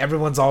room, like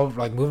everyone's all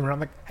like moving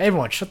around, like, "Hey,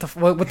 everyone,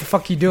 what the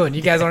fuck are you doing?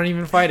 You guys aren't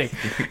even fighting."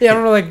 Yeah, I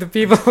remember like the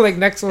people like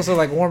next to us are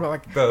like warm up,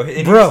 like, bro,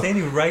 and he was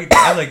standing right there.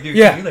 I'm like, dude,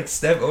 can you like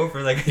step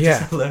over like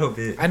just a little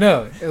bit? I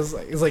know. It was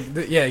like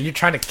you're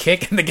trying to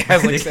kick, and the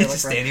guy's like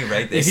standing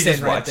right there. He's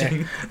just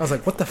watching. I was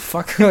like, what the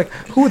fuck? Like,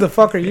 who the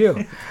fuck are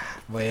you?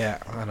 But yeah,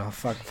 I know,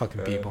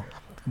 fucking people.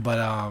 But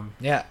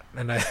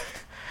and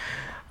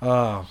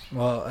Oh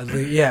well,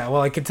 yeah.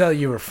 Well, I could tell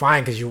you were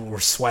fine because you were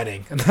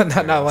sweating.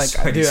 not like,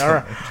 dude.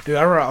 I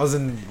remember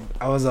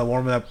I was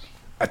warming up,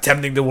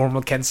 attempting to warm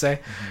up Kensei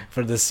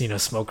for this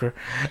smoker,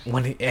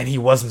 and he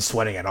wasn't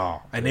sweating at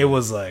all, and it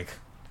was like,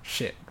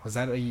 shit. Was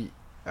that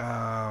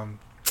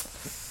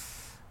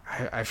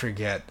I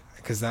forget.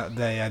 Because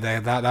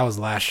that was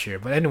last year,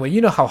 but anyway, you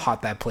know how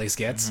hot that place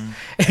gets,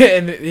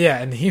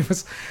 and he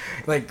was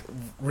like,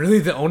 really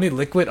the only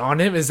liquid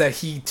on him is that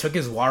he took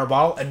his water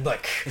bottle and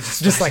like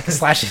just like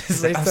slashed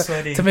his face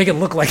to make it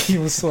look like he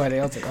was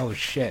sweating. I was like, oh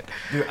shit,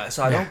 dude.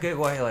 So I don't get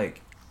why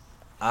like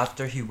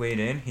after he weighed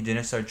in, he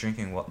didn't start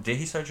drinking water. Did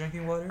he start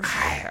drinking water?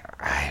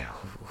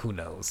 Who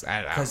knows?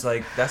 Because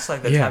like that's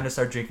like the time to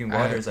start drinking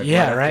water. Is like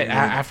right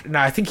after. No,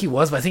 I think he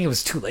was, but I think it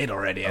was too late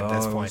already at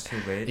this point. It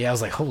was too late. Yeah, I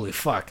was like, holy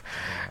fuck.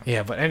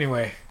 Yeah, but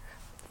anyway,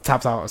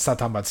 stop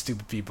talking about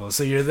stupid people.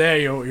 So you're there,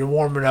 you're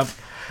warming up.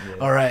 Yeah.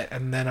 All right,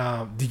 and then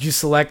did you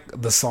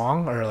select the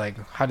song or like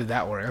how did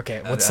that work?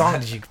 Okay, what song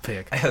did you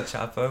pick? El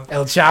Chapo.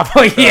 El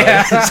Chapo,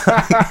 yeah.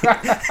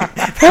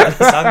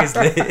 The song is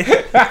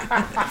lit.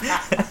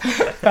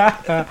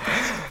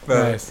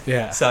 Nice,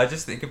 yeah. So I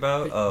just think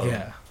about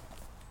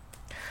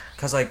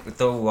cause like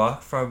the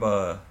walk from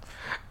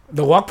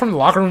the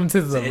locker room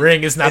to the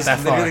ring is not that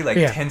far. It's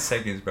literally like 10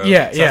 seconds, bro.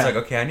 Yeah, so I was like,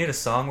 okay, I need a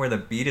song where the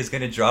beat is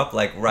gonna drop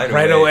like right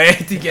away. away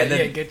to get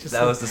yourself.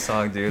 That was the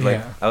song, dude.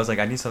 Like I was like,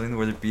 I need something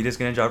where the beat is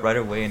gonna drop right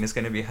away and it's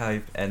gonna be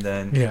hype. And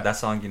then that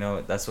song,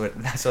 that's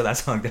what that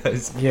song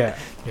does. Yeah.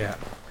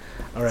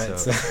 All right.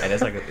 So, and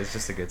it's like it's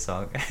just a good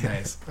song.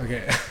 Nice.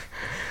 Okay.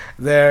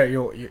 There,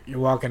 you're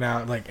walking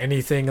out. Like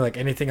anything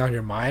on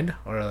your mind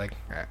or like.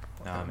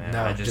 Nah, man.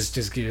 No,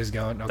 just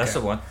going. Okay.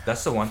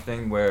 That's the one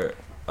thing where.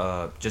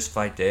 Just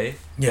fight day.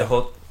 The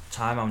whole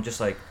time I'm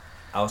just like,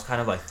 I was kind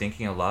of like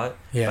thinking a lot.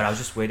 Yeah. But I was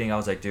just waiting. I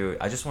was like, dude,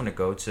 I just want to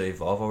go to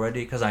Evolve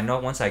already because I know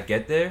once I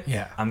get there,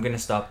 I'm gonna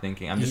stop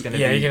thinking. I'm just gonna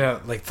you're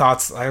gonna like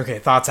thoughts. Like, okay,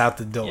 thoughts out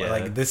the door. Yeah.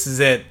 Like this is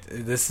it.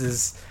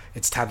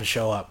 It's time to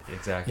show up.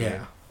 Exactly.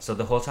 Yeah. So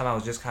the whole time I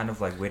was just kind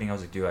of like waiting. I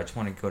was like, dude, I just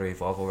want to go to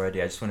Evolve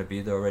already. I just want to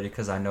be there already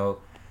because I know.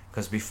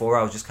 Because before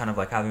I was just kind of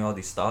like having all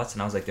these thoughts,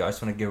 and I was like, yo, I just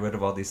want to get rid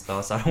of all these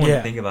thoughts. I don't want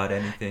to think about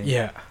anything.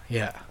 Yeah.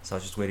 So I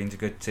was just waiting to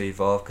get to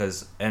Evolve,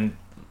 and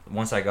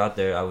once I got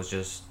there, I was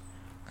just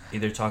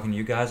either talking to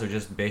you guys or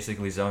just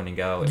basically zoning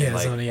out. Yeah, and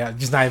like, zoning out.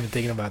 Just not even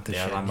thinking about this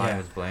shit. Yeah, my mind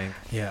was blank.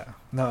 Yeah.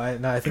 No,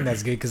 I think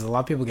that's good because a lot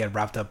of people get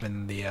wrapped up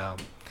in the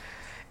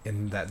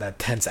in that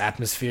tense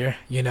atmosphere,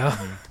 you know?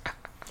 Mm-hmm.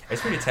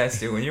 It's pretty tense,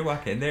 dude. When you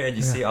walk in there and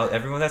you see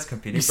everyone that's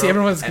competing. You see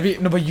everyone that's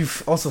competing. No, but you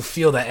also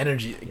feel that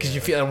energy because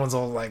you feel everyone's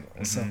all like,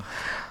 so,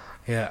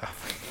 yeah.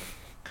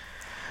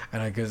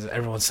 And I guess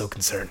everyone's so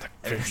concerned.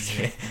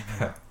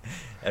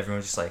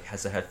 Everyone just like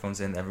has their headphones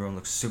in. Everyone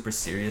looks super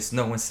serious.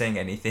 No one's saying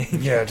anything.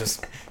 Yeah,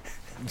 just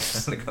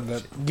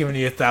giving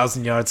you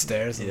 1,000-yard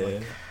stares. Yeah.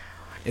 Like,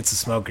 it's a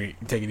smoker.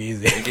 Take it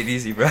easy. Take it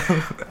easy, bro.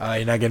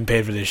 You're not getting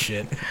paid for this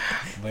shit.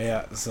 But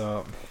yeah,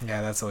 so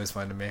yeah, that's always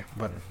fun to me.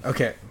 But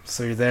okay,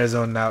 so you're there,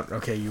 zoned out.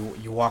 Okay,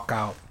 you walk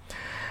out.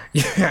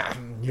 Yeah,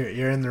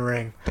 you're in the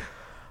ring.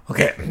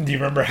 Okay, do you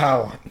remember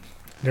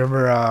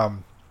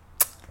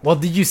well,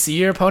 did you see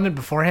your opponent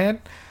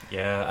beforehand?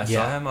 Yeah, I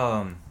saw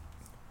him.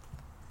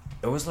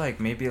 It was like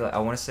maybe like I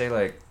want to say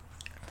like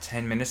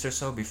 10 minutes or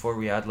so before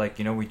we had like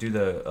we do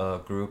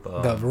the group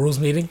the rules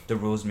meeting. The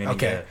rules meeting.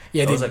 Okay.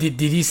 Yeah. Did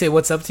he say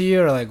what's up to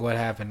you or like what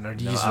happened or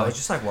did you? I was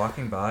just like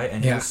walking by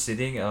and he was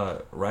sitting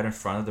right in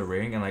front of the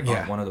ring and like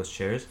on one of those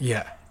chairs.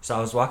 Yeah. So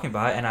I was walking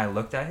by and I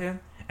looked at him.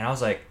 And I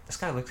was like, this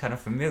guy looks kind of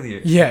familiar.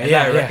 Yeah, and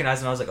I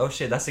recognized him. I was like, oh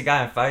shit, that's the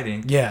guy I'm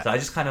fighting. Yeah. So I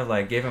just kind of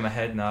like gave him a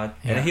head nod.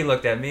 Yeah. And then he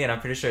looked at me, and I'm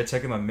pretty sure it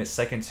took him a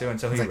second too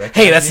until he recognized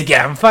hey, that's the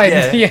guy I'm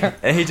fighting. Yeah.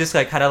 And he just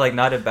like kind of like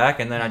nodded back,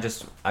 and then I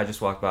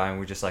just walked by and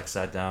we just like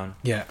sat down.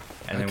 Yeah.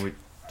 And then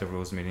the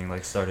rules meeting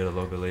like started a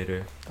little bit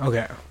later.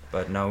 Okay.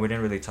 But no, we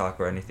didn't really talk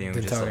or anything.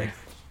 We just like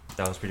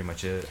that was pretty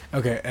much it.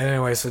 Okay.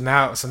 Anyway, so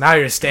now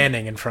you're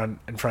standing in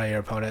front of your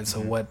opponent. So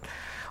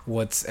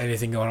what's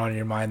anything going on in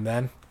your mind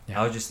then?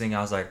 Yeah. I was just thinking.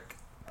 I was like.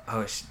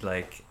 Oh,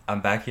 like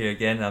I'm back here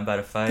again. I'm about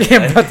to fight. Yeah,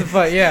 I'm about to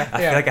fight. Yeah, I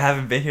feel like I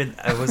haven't been here.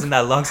 It wasn't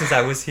that long since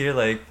I was here.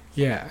 Like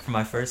for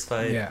my first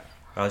fight. Yeah,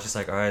 I was just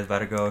like, all right, about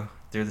to go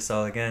through this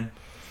all again.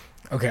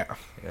 Okay.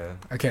 Yeah.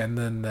 Okay, and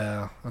then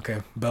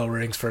bell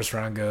rings. First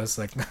round goes.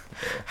 Like,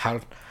 how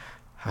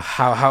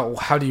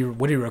do you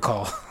what do you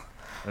recall?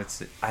 Let's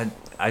see. I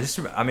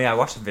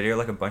watched the video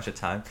like a bunch of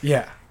times.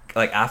 Yeah.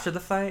 Like after the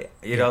fight,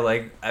 you know,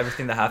 like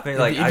everything that happened,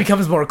 like it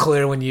becomes more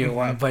clear when you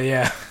but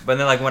yeah. But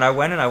then like when I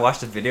went and I watched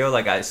the video,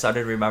 like I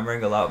started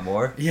remembering a lot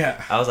more.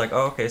 Yeah. I was like,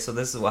 oh okay, so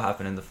this is what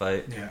happened in the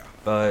fight. Yeah.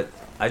 But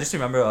I just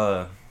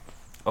remember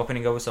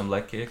opening up with some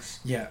leg kicks.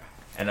 Yeah.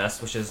 And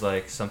which is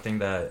like something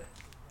that,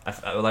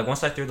 like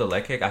once I threw the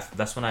leg kick,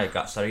 that's when I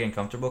started getting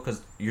comfortable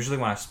because usually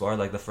when I spar,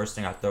 like the first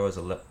thing I throw is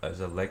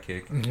a leg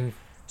kick. Mm-hmm.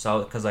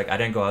 So because like I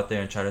didn't go out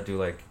there and try to do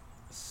like.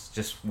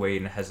 Just wait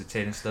and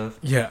hesitate and stuff.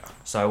 Yeah.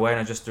 So I went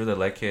and just threw the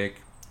leg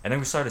kick, And then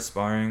we started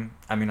sparring.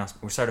 I mean,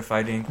 we started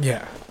fighting.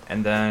 Yeah.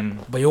 And then...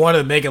 But you wanted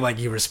to make it like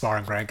you were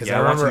sparring, right? Yeah,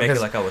 I wanted to make it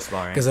like I was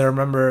sparring. Because I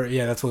remember,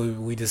 yeah, that's what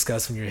we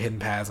discussed when you're hitting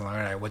pads. I'm like,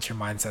 all right, what's your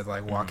mindset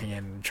like walking in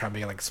and trying to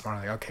make it like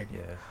sparring? Like, okay.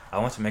 Yeah. I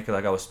wanted to make it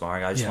like I was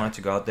sparring. I just wanted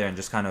to go out there and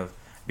just kind of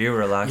be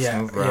relaxed,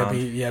 move around.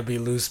 Be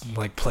loose,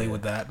 like play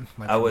with that.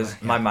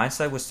 Like, my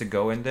mindset was to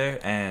go in there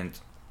and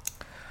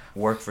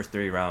work for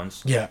 3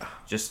 rounds. Yeah.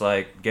 Just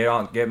like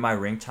get my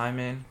ring time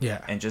in.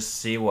 Yeah. And just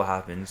see what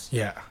happens.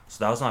 Yeah.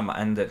 So that was my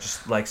mind. That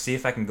just like see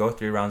if I can go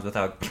 3 rounds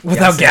without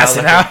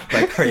gassing out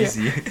like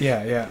crazy.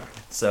 Yeah.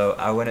 So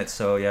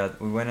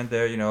we went in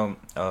there.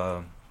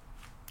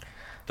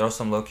 Throw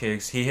some low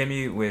kicks. He hit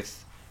me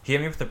with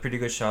a pretty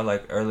good shot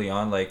like early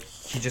on. Like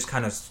he just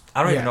kind of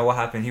I don't even know what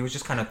happened. He was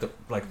just kind of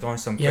throwing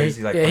some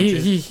crazy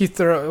punches. He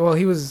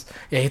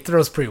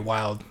throws pretty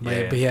wild.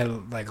 But he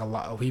had like a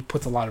lot. He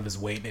puts a lot of his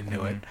weight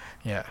into it.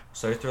 Yeah.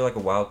 So he threw like a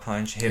wild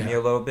punch, hit me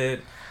a little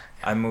bit.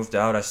 I moved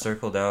out. I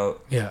circled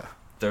out. Yeah.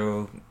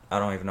 Threw. I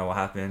don't even know what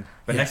happened.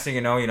 But next thing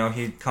you know,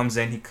 he comes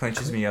in. He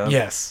clinches me up.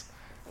 Yes.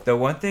 The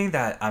one thing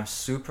that I'm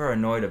super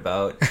annoyed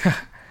about.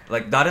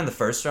 Like, not in the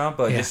first round,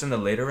 but just in the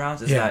later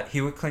rounds, is that he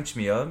would clinch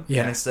me up.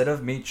 Yeah. And instead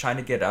of me trying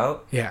to get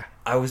out,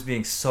 I was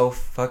being so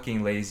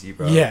fucking lazy,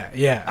 bro.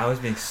 Yeah. I was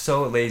being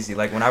so lazy.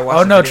 Like, when I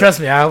watched video, trust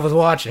me, I was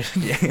watching.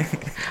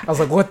 I was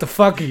like, what the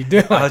fuck are you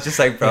doing? I was just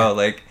like, bro,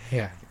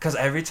 because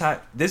every time,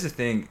 this is the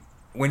thing,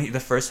 the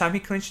first time he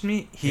clinched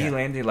me, he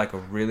landed like a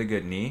really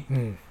good knee.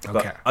 Okay.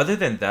 But other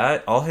than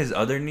that, all his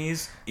other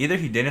knees, either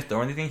he didn't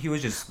throw anything, he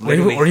was just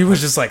literally... Or he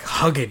was just like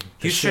hugging.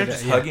 He was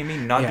just hugging me,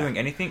 not doing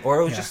anything,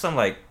 or it was just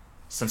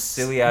some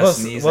silly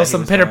ass knees. Well,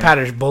 some pitter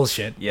patter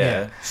bullshit.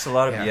 Yeah, just a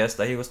lot of BS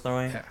that he was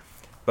throwing. Yeah.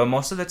 But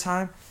most of the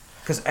time,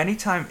 because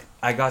anytime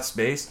I got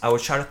space, I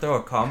would try to throw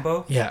a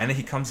combo. Yeah. And then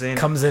he comes in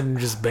and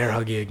just bear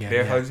hug you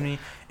again. Hugs me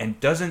and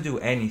doesn't do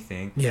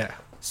anything. Yeah.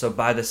 So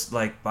by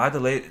the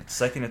late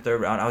second and third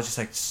round, I was just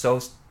like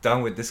so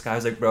done with this guy. I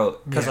was like, bro,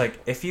 because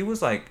if he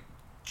was like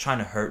trying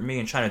to hurt me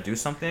and trying to do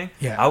something,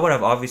 I would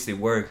have obviously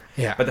worked.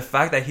 Yeah. But the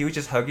fact that he was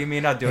just hugging me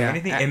and not doing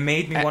anything, it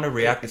made me want to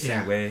react the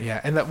same way. Yeah.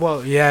 And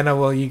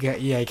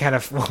you kind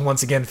of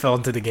once again fell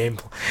into the game.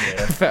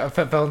 Yeah.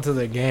 fell into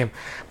the game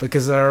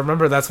because I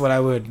remember that's what I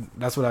would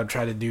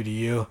try to do to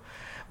you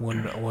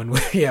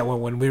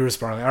when we were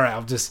sparring. All right,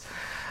 I'll just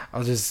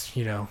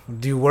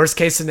do worst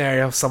case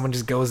scenario. Someone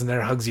just goes in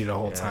there, hugs you the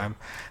whole time,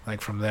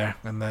 like from there,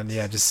 and then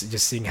just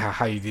seeing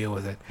how you deal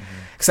with it.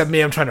 Except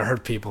me, I'm trying to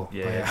hurt people.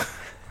 Yeah.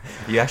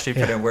 You actually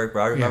put in work,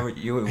 bro. I remember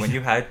you when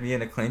you had me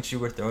in a clinch. You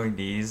were throwing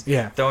knees,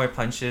 throwing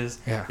punches.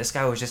 Yeah. This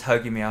guy was just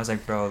hugging me. I was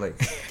like, bro, like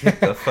get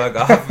the fuck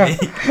off me.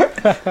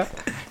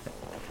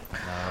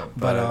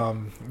 But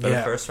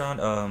the first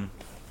round,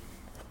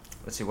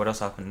 let's see what else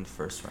happened in the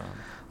first round.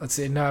 Let's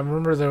see. No, I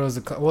remember there was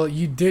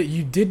you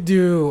did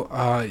do.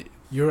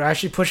 You were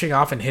actually pushing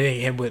off and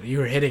hitting him with. You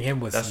were hitting him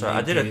with. That's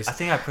right. I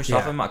think I pushed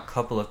off him a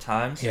couple of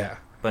times. Yeah.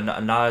 But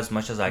not as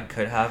much as I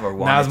could have or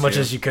wanted. Not as much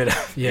as you could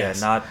have. Yes.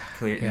 Yeah, not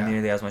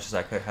nearly as much as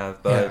I could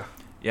have. But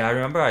I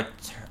remember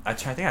I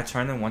think I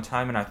turned in one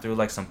time and I threw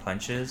like some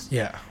punches.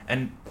 Yeah.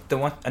 And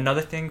another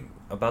thing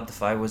about the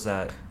fight was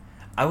that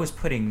I was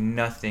putting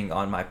nothing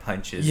on my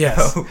punches.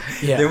 Yes. Bro.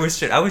 Yeah.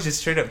 I was just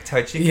straight up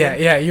touching. Yeah.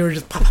 Him. Yeah. You were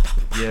just.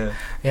 Yeah.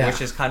 Yeah.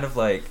 Which is kind of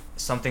like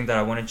something that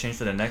I want to change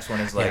for the next one.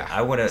 Is like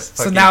I want to.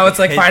 So now it's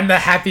like finding the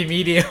happy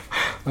medium.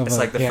 It's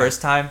like the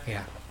first time.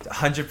 Yeah.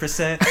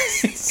 100%.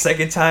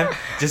 Second time,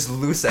 just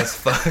loose as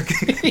fuck.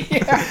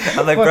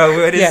 I'm like,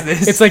 bro, what is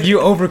this? It's like you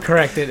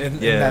overcorrected in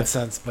that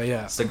sense, but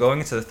yeah. So going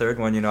into the third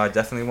one, I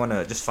definitely want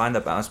to just find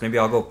the balance. Maybe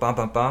I'll go bump,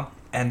 bump, bump,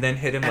 and then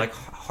hit him like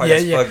hard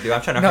as fuck, dude.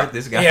 I'm trying to hurt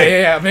this guy.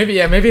 Yeah.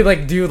 Maybe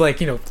like do like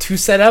 2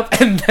 setup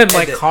and then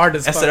like hard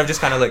as fuck. Instead of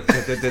just kind of like,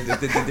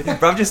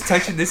 bro, I'm just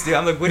touching this dude.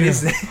 I'm like, what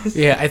is this?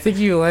 Yeah, I think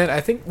you land.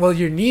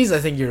 your knees. I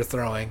think you're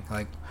throwing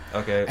like.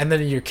 Okay. And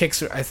then your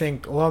kicks are, I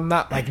think, well,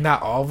 not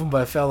all of them,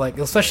 but I felt like,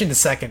 especially in the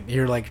second,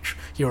 you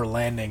were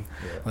landing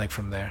like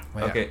from there.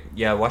 But, okay.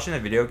 Yeah. Watching the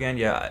video again.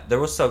 Yeah.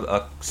 There was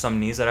some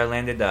knees that I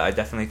landed that I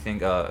definitely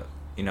think hurt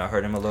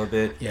him a little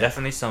bit. Yeah.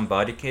 Definitely some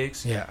body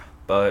kicks. Yeah.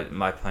 But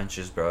my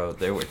punches, bro,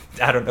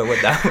 I don't know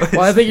what that was.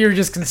 Well, I think you were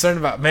just concerned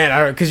about,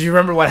 because you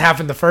remember what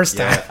happened the first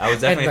time. Yeah. I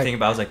was definitely thinking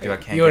about. I was like, dude, I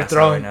can't. You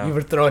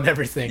were throwing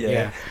everything.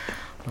 Yeah.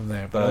 From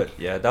there, but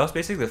that was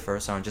basically the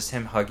first round. Just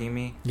him hugging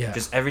me. Yeah.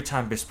 Just every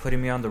time, just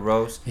putting me on the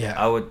ropes.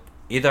 Yeah. I would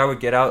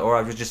get out, or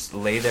I would just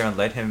lay there and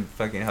let him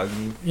fucking hug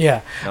me. Yeah.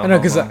 I know,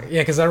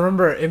 because I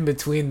remember in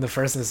between the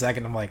first and the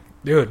second, I'm like,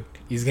 dude,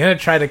 he's gonna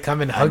try to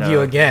come and hug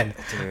you again.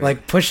 Dude.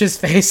 Like push his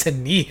face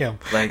and knee him.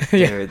 Like,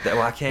 dude,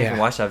 I can't even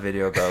watch that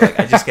video, bro. Like,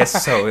 I just get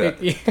so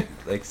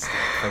like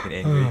fucking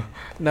angry.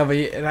 No, but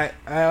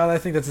I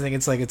think that's the thing.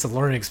 It's like it's a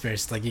learning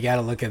experience. Like you got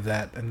to look at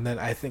that, and then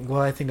I think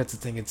that's the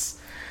thing.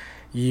 It's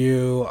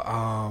you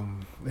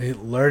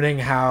learning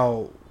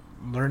how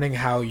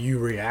you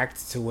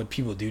react to what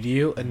people do to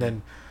you, and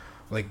then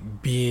like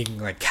being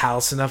like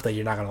callous enough that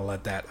you're not gonna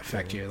let that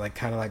affect you. Like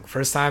kind of like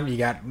first time you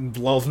got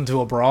lulled into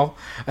a brawl,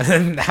 and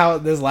then now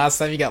this last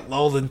time you got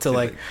lulled into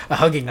like a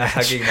hugging match. A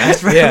hugging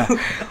match, bro. Yeah.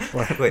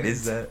 What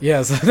is that?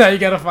 Yeah. So now you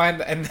gotta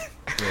find and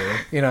Yeah.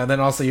 you know, and then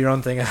also your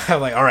own thing.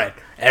 Like, all right,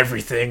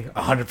 everything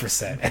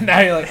 100%, and now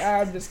you're like,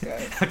 I'm just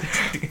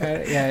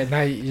gonna. Yeah.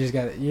 Now you just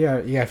got you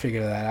gotta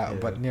figure that out. Yeah.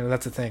 But you know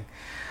that's the thing.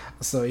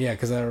 So yeah,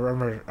 because I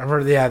remember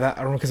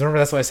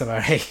that's why I said, all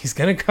right, hey, he's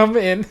gonna come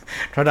in,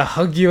 try to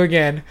hug you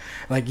again,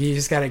 like you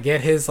just gotta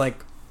get his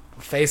like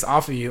face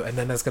off of you, and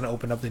then that's gonna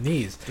open up the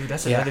knees. Dude,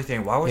 that's Yeah. another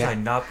thing. Why was Yeah. I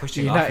not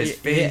pushing You're off not- his yeah,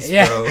 face,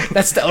 yeah, bro?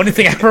 That's the only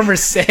thing I remember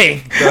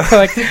saying.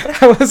 Like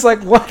I was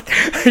like, what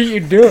are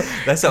you doing?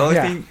 That's the only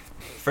Yeah. thing.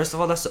 First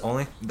of all,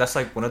 that's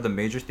like one of the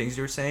major things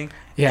you were saying.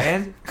 Yeah.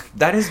 And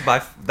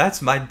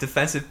that's my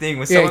defensive thing.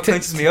 When Yeah, someone to-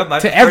 clinches me up, my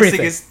to first everything.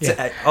 thing is Yeah.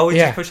 to always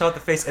Yeah. just push out the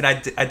face. And I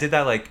did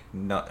that like,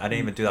 no, I didn't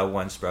even do that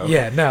once, bro.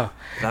 Yeah, no,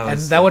 That and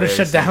was that would have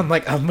shut embarrassing. down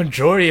like a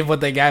majority of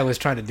what the guy was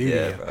trying to do to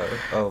Yeah, you. bro.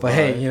 Oh, But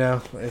hey, my. you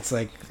know, it's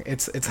like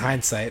it's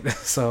hindsight.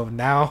 So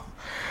now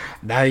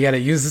you got to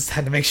use this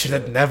time to make sure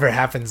that never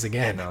happens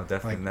again. No,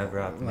 definitely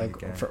never happen like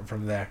again.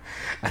 From there.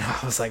 And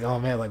I was like, oh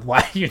man, like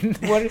why you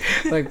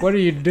what are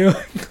you doing?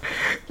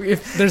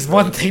 If there's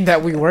one thing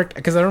that we worked,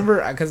 because I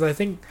remember, because I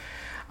think.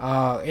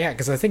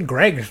 Because I think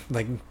Greg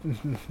like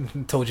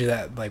told you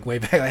that like way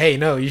back. Like, hey,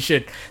 no, you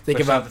should think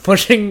Push out about the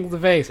pushing the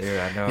face. Dude,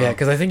 I know. Yeah,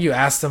 because I think you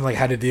asked them like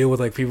how to deal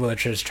with like people that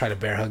just try to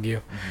bear hug you,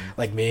 Mhm.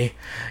 like me,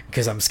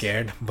 because I'm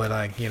scared. But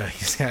like you know, you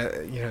just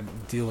gotta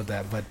deal with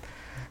that. But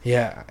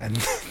yeah, and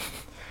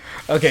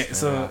okay,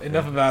 so Yeah.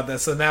 enough about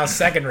that. So now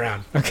second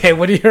round. Okay,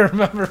 what do you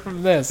remember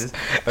from this?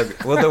 Okay,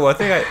 well, the one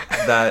thing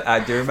that I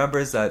do remember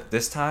is that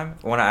this time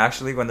when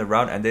the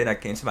round ended, I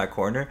came to my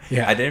corner.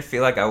 Yeah. I didn't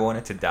feel like I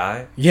wanted to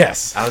die.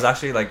 Yes. I was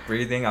actually like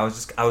breathing. I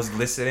was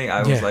listening. I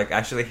was Yeah. like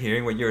actually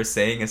hearing what you were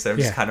saying instead of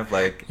Yeah. just kind of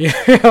like Yeah.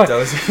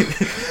 dozing.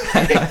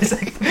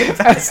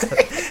 I was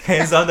like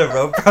hands on the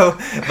rope, bro.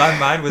 My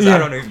mind was Yeah. I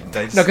don't know.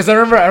 Like, No, because I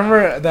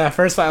remember that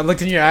first fight. I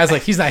looked in your eyes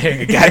like he's not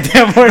hearing a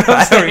goddamn word. I'm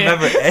I don't saying.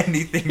 remember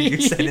anything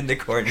you said in the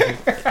corner.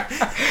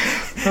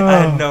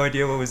 I had no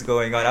idea what was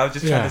going on. I was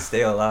just trying Yeah. to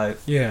stay alive.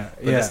 Yeah.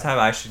 But Yeah. this time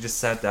I actually just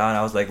sat down.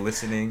 I was like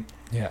listening.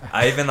 Yeah.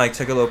 I even like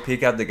took a little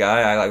peek at the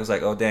guy. I like was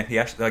like, oh damn, he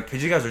actually like,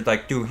 cause you guys were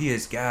like, dude, he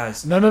is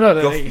gassed. No.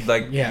 Go,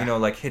 like yeah. you know,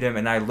 like hit him,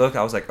 and I look.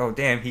 I was like, oh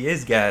damn, he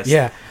is gassed.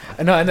 Yeah,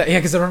 no, yeah,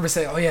 because I remember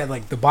saying, oh yeah,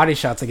 like the body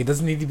shots, like it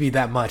doesn't need to be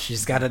that much. You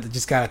just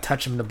gotta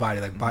touch him in the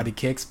body, like body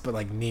kicks, but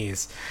like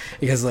knees,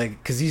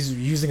 because he's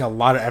using a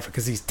lot of effort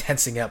because he's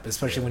tensing up,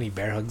 especially when he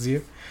bear hugs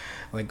you,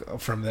 like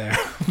from there.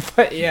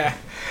 But yeah,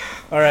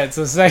 all right.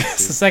 So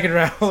second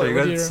round. So you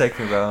what got do the you-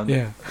 second round.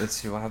 Yeah. Let's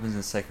see what happens in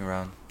the second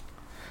round.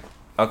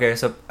 Okay,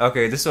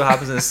 this is what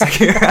happens in the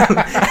second round.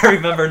 I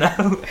remember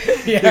now.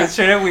 Yeah. Dude,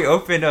 straight up, we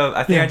open up.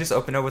 I think Yeah. I just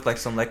opened up with like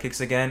some leg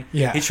kicks again.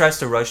 Yeah. He tries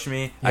to rush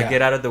me. I Yeah.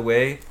 get out of the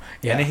way,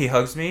 Yeah. and then he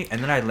hugs me,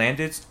 and then I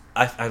landed.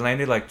 I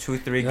landed like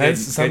 2-3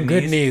 That's some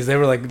good knees. They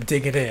were like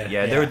digging in.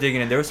 Yeah, they were digging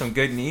in. There were some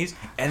good knees,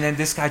 and then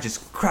this guy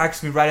just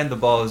cracks me right in the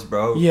balls,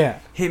 bro. Yeah.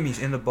 Hit me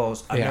in the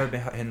balls. I've Yeah. never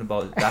been hit in the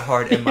balls that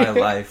hard in my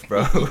life,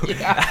 bro.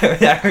 Yeah.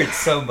 That hurt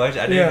so much.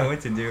 I didn't Yeah. know what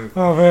to do.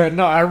 Oh man,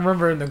 no! I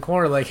remember in the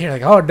corner, like here,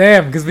 like oh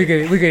damn, because we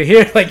could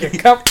hear like your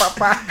cup,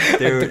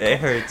 Dude, it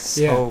hurts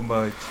so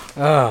much.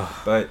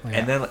 Oh, But Yeah.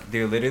 and then, like,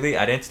 dude, literally,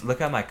 I didn't look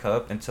at my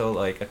cup until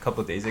like a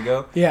couple days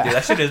ago. Yeah. Dude,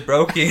 that shit is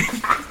broken.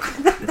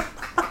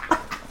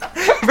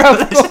 bro,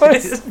 That of shit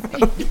course. is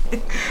broken.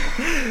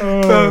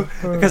 Oh,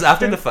 Because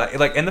after the fight,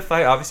 like in the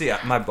fight, obviously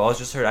my balls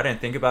just hurt. I didn't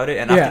think about it,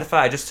 and Yeah. after the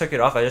fight, I just took it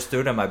off. I just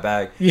threw it in my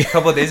bag. Yeah. A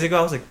couple of days ago,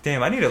 I was like,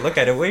 "Damn, I need to look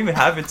at it. What even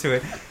happened to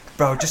it,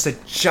 bro? Just a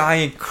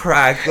giant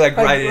crack, like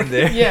right in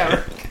there."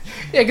 Yeah,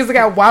 yeah, because the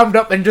guy wound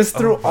up and just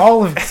threw Oh my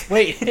all of his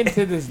weight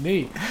into this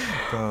knee.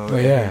 bro. But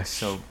it yeah, hurt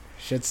so.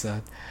 shit,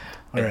 son.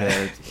 All And right.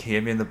 then he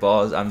hit me in the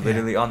balls. I'm Yeah.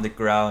 literally on the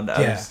ground.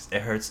 Yeah.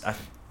 It hurts. I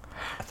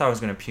thought I was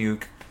gonna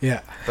puke.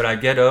 Yeah. But I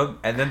get up,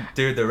 and then,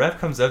 dude, the ref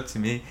comes up to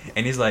me,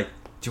 and he's like,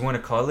 "Do you want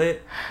to call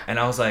it?" And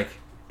I was like,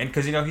 and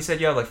because, you know, he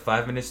said you have, like,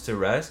 5 minutes to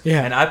rest.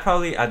 Yeah. And I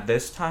probably, at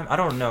this time, I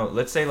don't know,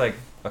 let's say, like,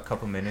 a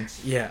couple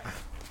minutes. Yeah.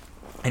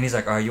 And he's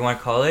like, all right, you want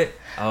to call it?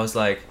 I was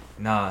like,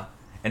 nah.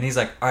 And he's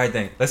like, all right,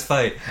 then, let's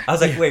fight. I was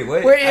like, wait,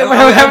 what? Wait, I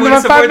I'm having wanted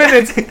about some 5 more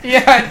minutes. time.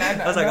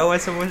 Yeah. I was like, I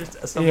want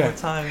some Yeah. more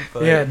time.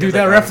 But Yeah, he dude, was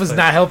that like, ref all was right,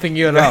 not helping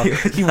you at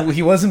Yeah, all.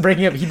 He wasn't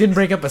breaking up. He didn't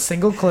break up a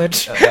single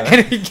clinch, Uh-uh.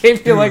 and he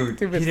gave you like Dude,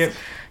 2 he minutes. didn't-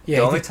 Yeah,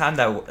 the he only did- time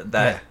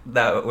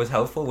that was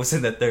helpful was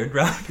in the third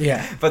round.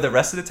 Yeah. But the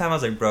rest of the time, I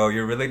was like, bro,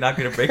 you're really not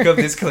gonna break up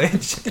this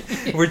clinch.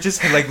 We're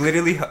just like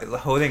literally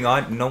holding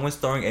on. No one's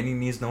throwing any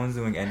knees. No one's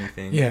doing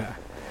anything. Yeah.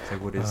 It's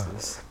like, what is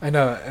this? I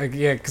know.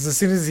 Yeah, because as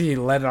soon as he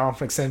let it off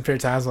for extended period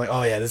of time, I was like,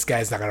 oh yeah, this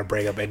guy's not gonna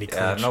break up any Yeah,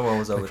 clinch. no one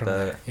was up Like, with from that.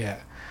 there. Yeah.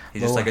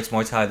 He's just Well, like, it's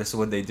Muay Thai. This is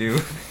what they do.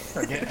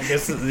 I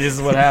guess this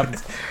is what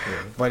happens.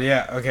 But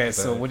yeah, okay.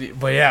 So But-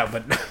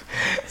 what?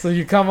 So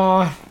you come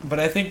on, but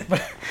I think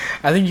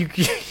you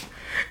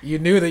you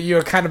knew that you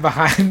were kind of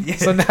behind. Yeah.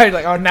 So now you're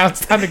like, oh, now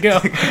it's time to go.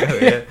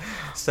 Yeah.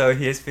 So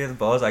he hits me in the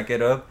balls. I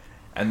get up,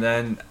 And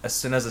then as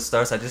soon as it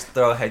starts, I just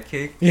throw a head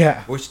kick.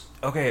 Yeah. Which,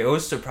 okay, it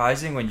was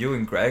surprising when you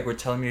and Greg were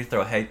telling me to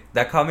throw a head.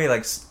 That caught me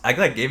like,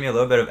 gave me a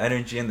little bit of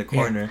energy in the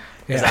corner.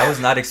 Because I was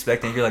not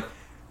expecting. You're like,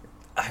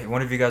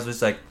 one of you guys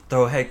was like,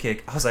 throw a head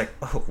kick. I was like,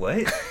 oh,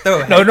 what? Throw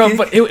a head kick?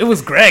 But it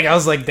was Greg. I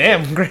was like,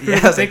 damn, Greg. Yeah,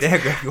 I was like,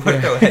 damn, Greg, you want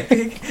to throw a head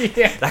kick?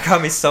 Yeah. That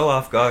caught me so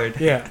off guard.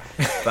 Yeah.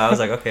 But I was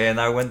like, okay.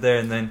 And I went there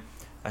and then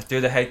I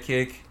threw the head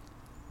kick.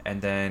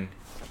 And then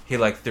he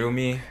like threw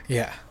me.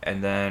 Yeah.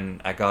 And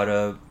then I got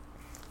up.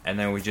 And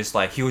then we just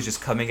like, he was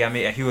just coming at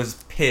me and he was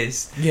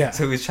pissed. Yeah.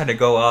 So he was trying to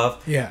go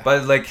off. Yeah.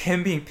 But like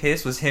him being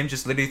pissed was him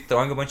just literally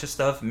throwing a bunch of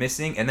stuff,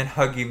 missing, and then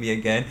hugging me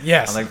again.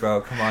 Yes. I'm like, bro,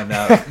 come on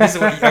now.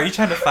 Are you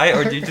trying to fight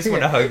or do you just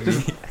want to hug me?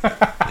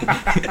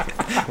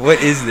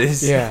 What is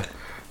this? Yeah.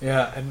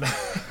 Yeah. And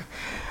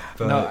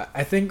But, no,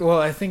 I think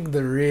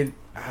the read,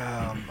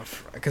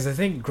 because I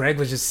think Greg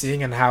was just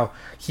seeing on how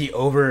you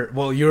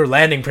were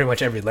landing pretty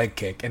much every leg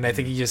kick. And I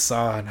think he just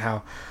saw on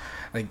how,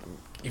 like,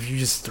 if you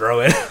just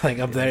throw it like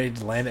up there,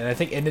 it'd land, and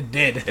it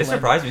did. It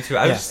surprised me too.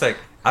 I was just like,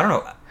 I don't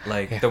know.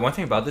 Like Yeah. the one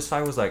thing about this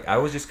fight was like I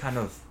was just kind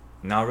of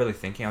not really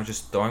thinking. I was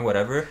just throwing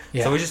whatever.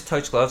 Yeah. So we just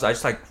touched gloves. I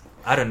just like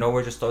out of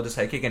nowhere just throw this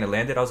head kick and it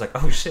landed. I was like,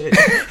 oh shit.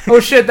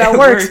 Oh shit, that It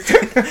worked.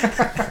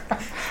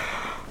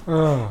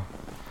 Oh.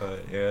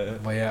 But yeah.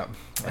 But yeah.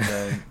 And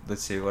then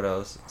let's see what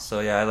else. So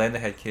yeah, I landed the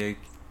head kick.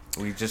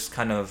 We just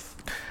kind of.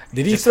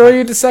 Did he just throw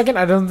you into second?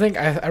 I don't think.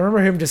 I remember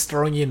him just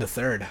throwing you into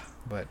third.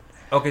 But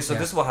Okay, so Yeah.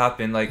 this is what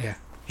happened. Like Yeah.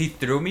 he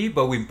threw me,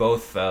 but we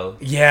both fell.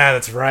 yeah,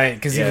 that's right.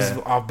 Because he was Yeah.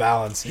 off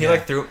balance. He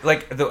like threw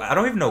I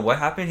don't even know what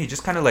happened. He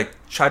just kind of like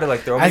tried to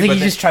like throw me. I think but he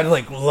then, just tried to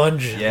like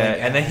lunge. yeah,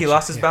 like, and then he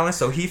lost his balance,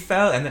 so he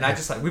fell, and then I Yeah.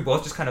 just like we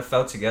both just kind of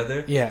fell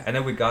together. Yeah. And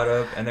then we got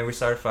up, and then we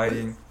started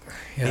fighting.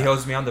 Yeah. He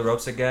holds me on the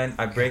ropes again.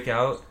 I break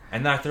out,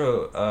 and then I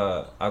throw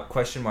a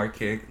question mark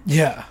kick,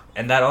 Yeah.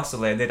 and that also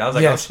landed. I was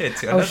like, Yes. oh shit,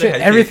 too. Oh Another shit!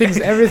 head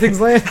kick. Everything's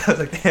landing. I was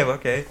like, damn,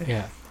 okay.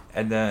 Yeah.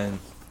 And then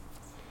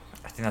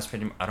I think that's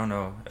pretty. I don't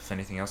know if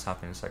anything else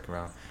happened in the second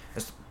round.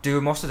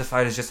 Dude, most of the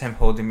fight is just him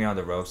holding me on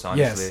the ropes.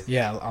 Honestly, Yes.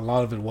 Yeah. A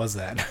lot of it was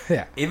that.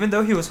 Yeah. even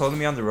though he was holding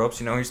me on the ropes,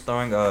 he's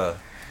throwing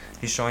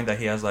he's showing that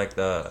he has like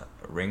the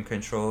ring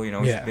control. He's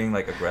Yeah. being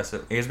like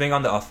aggressive. He's being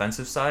on the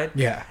offensive side.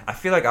 Yeah. I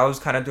feel like I was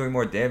kind of doing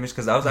more damage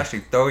because I was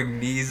actually throwing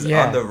knees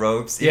Yeah. on the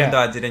ropes, even Yeah. though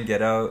I didn't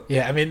get out.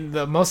 Yeah, I mean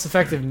the most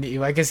effective knee.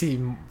 I guess he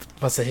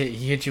must have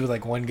he hit you with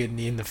like one good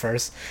knee in the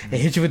first. He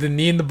hit you with the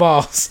knee in the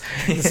balls.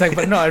 It's like,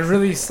 but no, I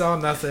really saw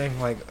nothing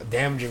like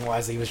damaging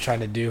wise that he was trying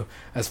to do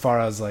as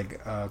far as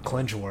like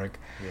clinch work.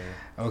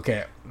 Yeah.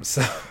 Okay,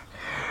 so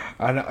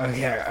I know.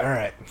 Okay, all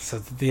right.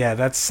 So yeah,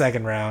 that's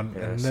second round.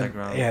 Yeah, and then, second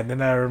round. Yeah, and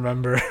then I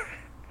remember.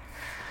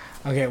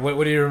 Okay,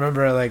 what do you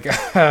remember like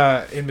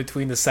in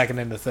between the second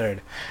and the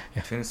third?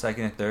 Between the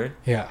second and third,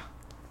 Yeah.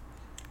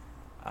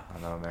 I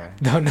don't know,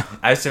 man. No.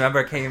 I just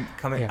remember coming.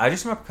 Yeah. I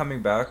just remember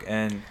coming back,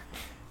 and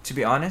to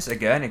be honest,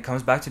 again, it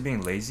comes back to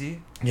being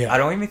lazy. Yeah. I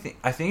don't even think.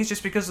 I think it's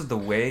just because of the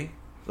way.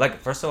 Like,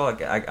 first of all,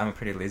 like, I'm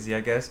pretty lazy, I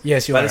guess.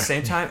 Yes, you but are. at the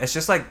same time, it's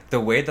just like the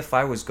way the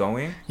fight was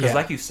going. Because, Yeah.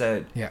 like you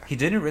said, Yeah. he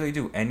didn't really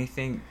do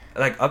anything.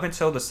 Like up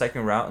until the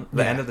second round,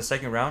 the Yeah. end of the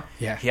second round,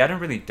 Yeah. he hadn't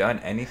really done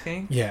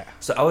anything. Yeah.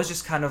 So I was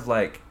just kind of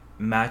like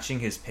matching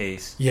his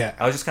pace. Yeah.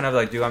 I was just kind of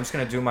like, dude, I'm just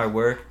gonna do my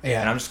work, Yeah.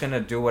 and I'm just gonna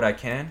do what I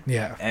can,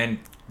 Yeah. and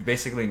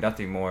basically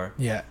nothing more.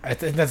 Yeah, I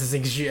think that's the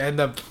thing. Cause you end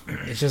up,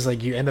 it's just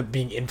like you end up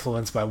being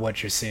influenced by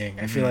what you're seeing.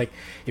 I feel Mhm. like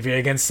if you're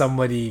against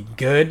somebody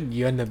good,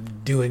 you end up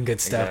doing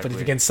good stuff. But if Exactly.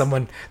 you're against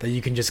someone that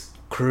you can just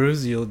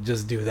cruise, you'll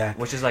just do that.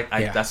 Which is like,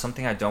 Yeah. that's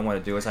something I don't want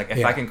to do. It's like if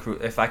Yeah. I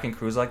can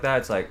cruise like that,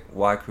 it's like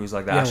why cruise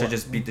like that? Yeah, I should well,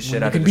 just beat the when shit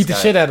you out can of beat this the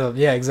guy. shit out of.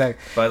 Yeah,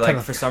 exactly. But like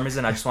Kinda. for some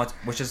reason, I just want,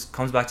 which is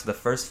comes back to the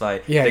first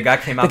fight. Yeah, the guy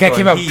came out. The guy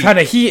came out trying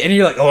to heat, and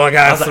you're like, "Oh, I I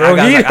gotta was like, throw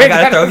heat. I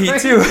gotta throw heat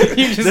too.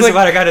 You just This is like-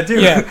 what I gotta do.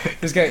 Yeah,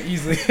 just got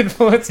easily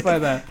influenced by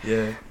that.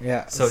 Yeah.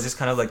 Yeah. So just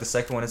kind of like the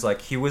second one is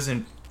like he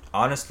wasn't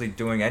honestly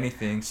doing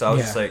anything. So I was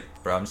Yeah. just like,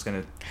 bro, I'm just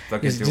gonna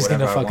fucking Just- do just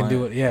whatever gonna I fucking want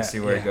do it, yeah, and see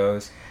where yeah. it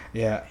goes.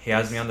 Yeah. He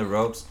has me on the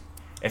ropes.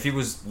 If he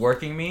was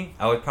working me,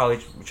 I would probably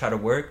try to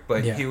work.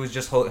 But Yeah. he was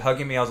just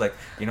hugging me. I was like,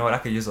 you know what? I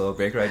could use a little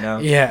break right now.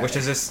 Yeah. Which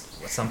is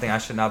just something I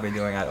should not be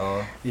doing at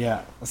all.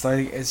 Yeah, so I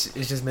think it's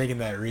just making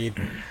that read,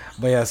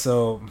 but yeah.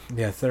 So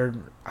yeah,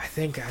 third. I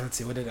think let's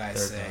see. What did I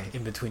Third say round.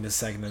 in between the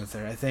second and the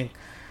third? I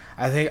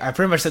think I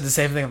pretty much said the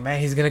same thing.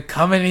 Man, he's gonna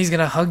come in and he's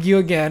gonna hug you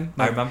again.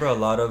 I remember a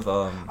lot of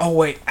Oh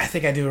wait, I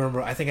think I do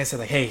remember. I think I said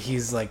like, hey,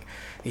 he's like,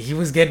 he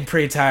was getting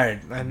pretty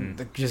tired and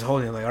Mm-hmm. just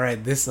holding it, like, all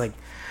right, this like,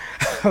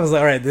 I was like,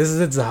 all right, this is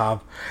it,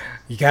 Zahab.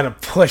 You gotta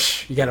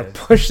push. You gotta Yeah.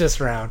 push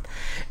this round,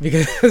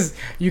 because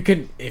you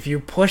can. If you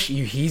push,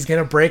 he's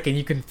gonna break and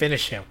you can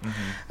finish him.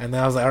 Mm-hmm. And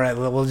then I was like, all right,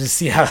 we'll just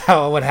see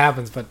how what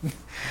happens. But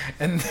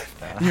and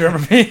you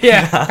remember me?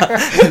 Yeah,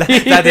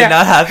 that did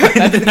not happen.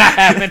 That did not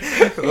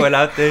happen. Went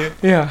out there.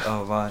 Yeah,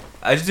 Oh man,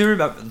 I just do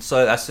remember.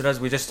 So as soon as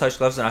we just touched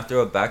gloves and I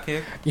threw a back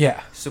kick,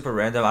 yeah, super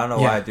random. I don't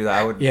know Yeah. why I do that.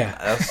 I would.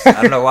 Yeah.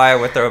 I don't know why I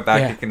would throw a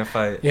back Yeah. kick in a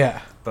fight.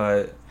 yeah,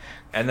 But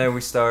and then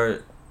we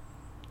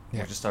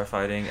Yeah. just start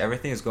fighting.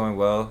 Everything is going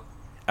well.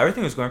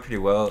 everything was going pretty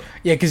well.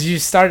 Yeah, because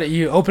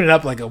you opened it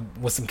up like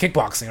with some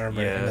kickboxing, I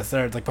remember, in the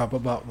third, like pop.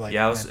 Like,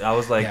 yeah, I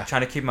was like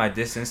trying to keep my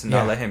distance and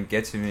not let him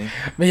get to me.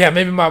 But yeah,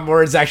 maybe my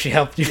words actually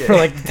helped you for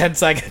like 10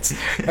 seconds.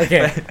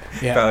 Okay.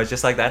 Yeah. Bro, it's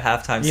just like that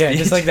halftime speech. Yeah,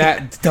 just like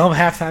that dumb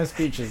halftime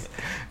speeches.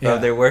 Bro,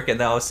 they work, and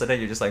then all of a sudden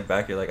you're just like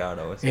back. You're like, I don't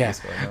know what's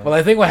going on. Well,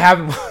 I think what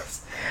happened was,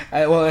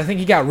 I think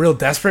he got real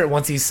desperate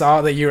once he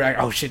saw that you were like,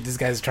 oh shit, this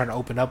guy's trying to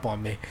open up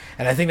on me,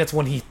 and I think that's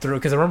when he threw.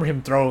 Because I remember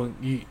him throwing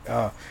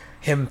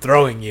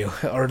you,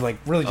 or like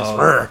really just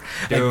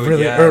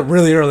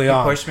really early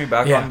on. He pushed me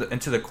back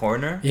into the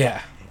corner.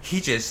 Yeah. He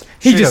just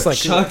like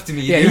chucked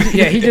me. Yeah,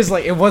 he just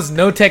like, it was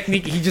no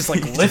technique. He just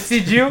like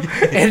lifted you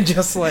and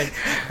just like.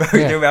 Bro,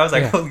 dude, I was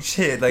like, holy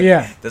shit! Like,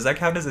 does that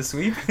count as a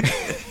sweep?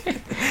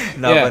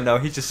 But no,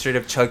 he just straight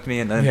up chucked me,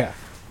 and then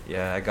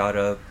I got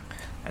up,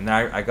 and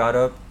then I got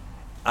up.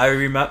 I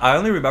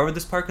only remember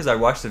this part because I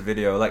watched the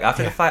video. Like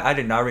after the fight, I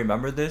did not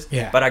remember this.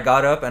 Yeah. But I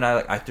got up and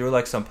I threw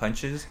like some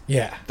punches.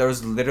 Yeah. There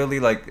was literally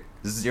like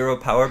zero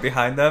power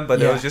behind them, but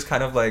there was just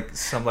kind of like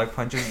some like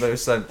punches. But it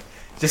was like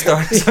just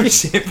throwing some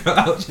shit, bro.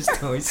 I was just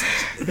doing some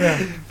shit.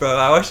 Yeah. Bro,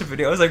 I watched the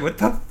video. I was like, what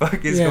the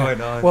fuck is going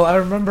on? Well, I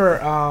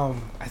remember.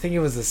 I think it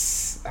was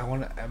this.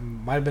 It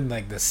might have been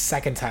like the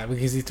second time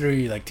because he threw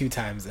you like 2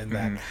 times in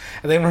that. And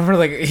then I remember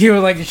like you were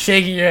like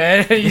shaking your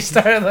head and you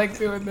started like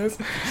doing this.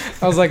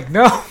 I was like,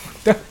 no.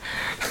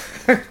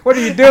 What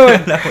are you doing? I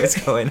don't know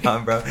what's going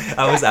on, bro.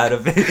 I was out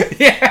of it.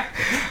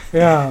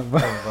 Yeah.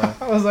 But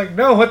I was like,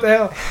 no, what the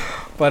hell?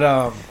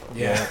 But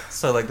yeah.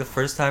 So like the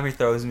first time he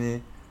throws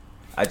me,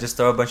 I just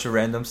throw a bunch of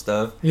random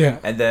stuff. Yeah.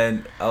 And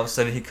then all of a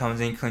sudden he comes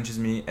in, he clinches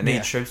me, and then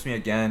he trips me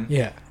again.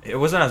 Yeah. It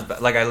wasn't as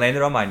bad. Like I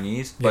landed on my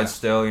knees, but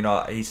still,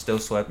 he still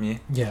swept me.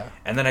 Yeah.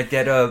 And then I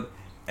get up,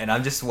 and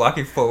I'm just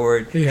walking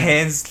forward,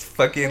 hands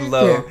fucking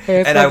low,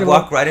 and I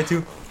walk right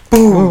into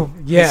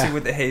boom. Yeah.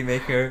 With the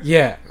haymaker.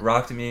 Yeah.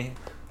 Rocked me.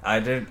 I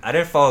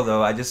didn't fall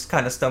though. I just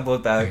kind of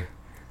stumbled back,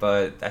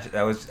 but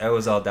that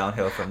was all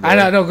downhill from there.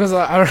 I know, because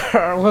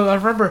I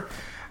remember.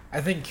 I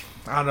think,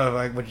 I don't know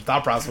like what your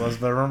thought process was,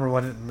 but I remember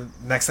when the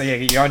next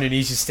thing you're on your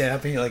knees, you stand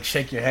up and you like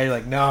shake your head. You're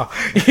like, no,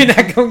 you're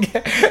not gonna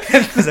get.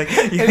 I was like,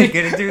 you ain't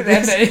gonna do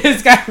this. And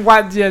this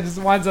guy just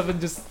winds up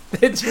and just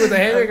hits you with a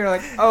haymaker.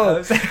 Like,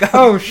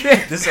 oh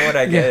shit, this is what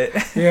I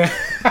get. Yeah.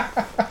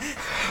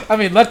 I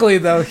mean, luckily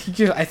though,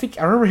 I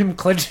remember him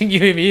clinching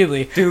you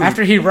immediately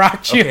after he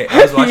rocked you. Okay,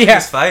 I was watching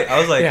this fight. I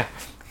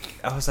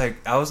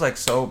was like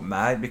so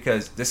mad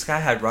because this guy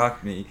had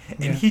rocked me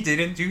and he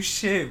didn't do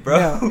shit,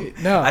 bro.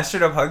 No. I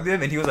straight up hugged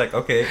him and he was like,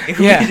 okay.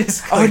 Yeah.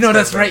 Oh no,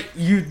 that's right.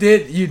 You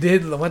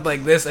did went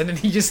like this and then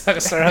he just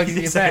started hugging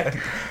you back.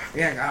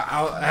 Yeah,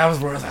 I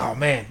was like, oh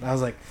man. I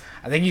was like,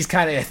 I think he's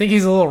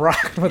a little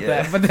rocked with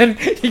that. But then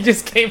he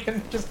just came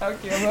and just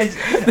hugged you.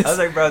 I was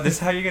like, bro, this is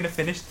how you're gonna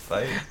finish the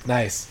fight.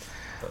 Nice.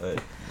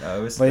 But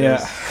no, it's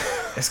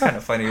kind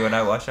of funny when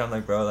I watched it. I'm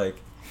like, bro, like,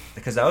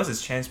 because that was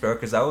his chance, bro.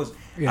 Because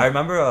I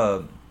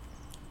remember,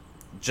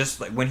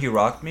 just like when he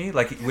rocked me,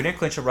 like we didn't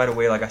clinch it right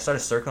away. Like I started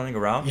circling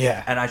around,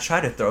 and I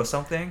tried to throw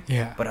something,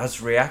 but I was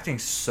reacting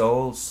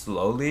so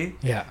slowly,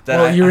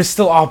 that you were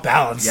still off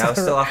balance. Yeah, I was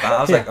still off balance.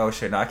 I was like, oh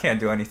shit, no, I can't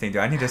do anything.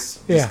 I need to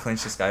just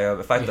clinch this guy up.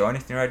 If I throw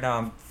anything right now,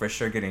 I'm for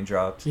sure getting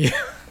dropped. Yeah.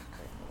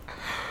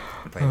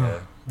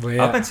 But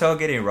up until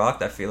getting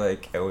rocked, I feel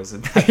like it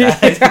wasn't that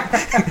bad.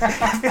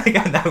 I feel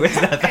like that was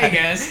not that bad. Hey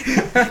guys.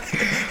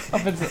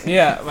 But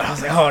I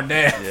was like, oh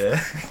damn.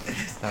 Yeah,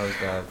 that was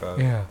bad, bro.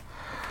 Yeah.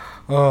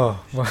 Oh.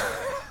 Well.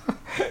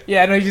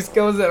 Yeah, no, he just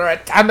goes in, all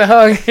right, time to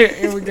hug.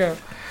 Here we go.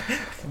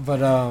 But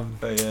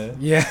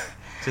yeah.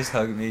 Just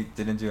hugged me,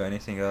 didn't do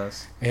anything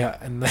else. Yeah,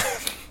 and then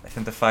I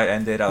think the fight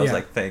ended. I was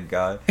like, thank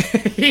God.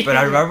 But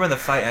I remember when the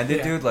fight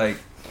ended, dude, like,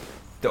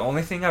 the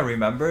only thing I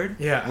remembered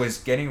was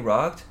getting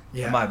rocked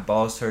and my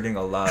balls hurting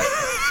a lot.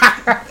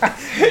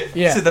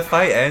 So the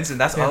fight ends and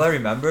that's all I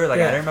remember.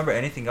 Like I didn't remember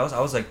anything else. I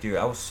was like, dude,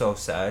 I was so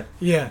sad.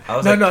 Yeah. I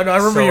was no. I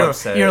remember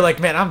so you're like,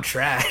 man, I'm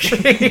trash. I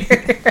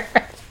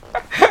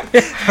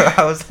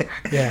was like,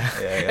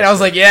 and I was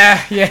like,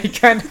 yeah, you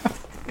kind of.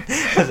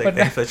 I was like,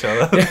 thanks for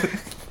Cholo.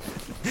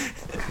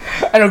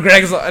 I know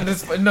Greg's like,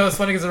 it's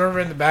funny because I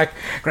remember in the back,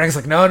 Greg's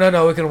like,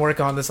 no, we can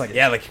work on this. Like,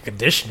 yeah, like your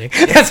conditioning.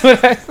 That's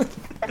what I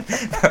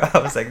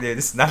was like, dude,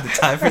 this is not the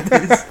time for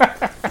this.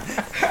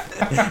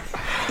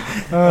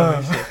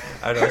 Oh, shit.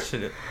 I don't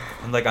shit.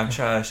 I'm like, I'm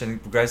trash,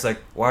 and Greg's like,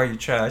 why are you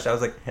trash? I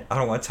was like, I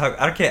don't want to talk.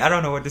 I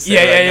don't know what to say.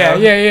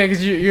 Yeah.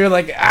 Because you're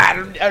like, I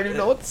don't even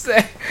know what to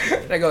say.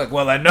 And I go like,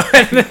 well, I know.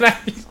 And then I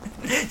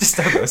just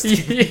start roasting.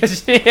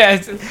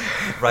 Yeah.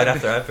 Right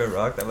after I've been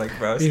rocked, I'm like,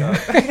 bro, stop.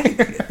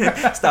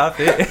 Stop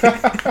it.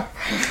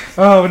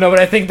 Oh no, but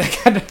I think that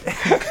kind of.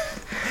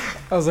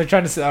 I was like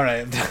trying to say, all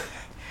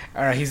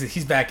right,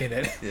 he's back in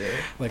it. Yeah.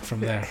 Like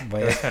from there.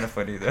 But that's kind of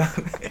funny though.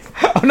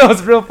 Oh no,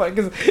 it's real funny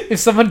because if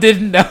someone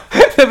didn't know,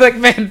 they'd be like,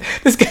 man,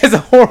 this guy's a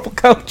horrible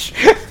coach.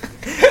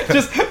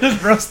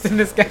 just roasting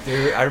this guy.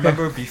 Dude, I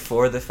remember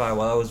before the fight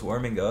while I was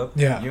warming up,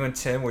 you and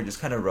Tim were just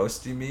kind of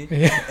roasting me.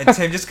 Yeah. And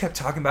Tim just kept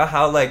talking about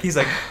how like he's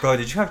like, bro,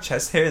 did you have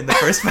chest hair in the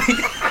first fight?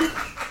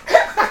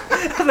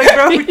 I'm like,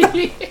 bro.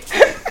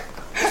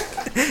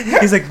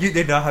 He's like, you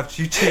did not have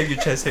to shave your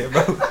chest hair,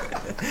 bro.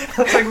 I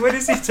was like, what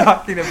is he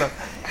talking about?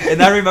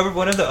 And I remember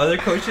one of the other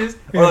coaches,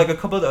 or like a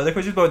couple of the other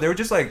coaches, bro, they were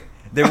just like,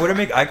 they wouldn't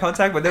make eye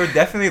contact, but they were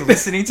definitely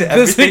listening to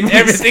everything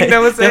that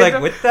was They're said.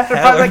 like, what the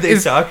hell are they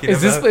talking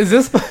is about?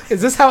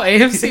 Is this how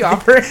AMC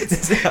operates?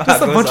 This is how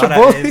Just it a goes bunch of on at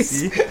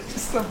bullies. AMC.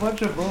 Just a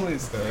bunch of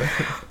bullies.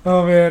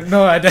 Oh man,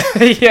 no, I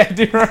yeah, I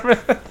do remember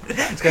that.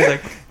 This guy's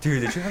like,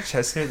 dude, did you have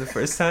chest hair the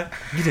first time?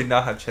 You did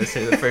not have chest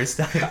hair the first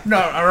time. No,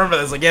 I remember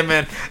this. Like, yeah,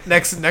 man,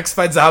 next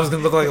fight, Zab's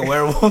gonna look like a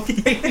werewolf.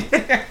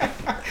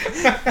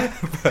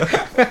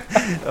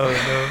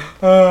 Oh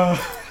no.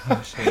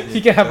 Oh, shit, He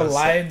dude. can have That a was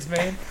lion's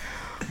mane.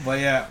 But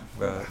yeah,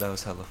 Bro, that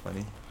was hella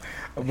funny.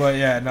 but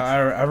yeah, no,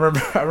 I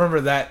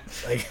remember that.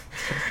 Like,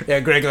 yeah,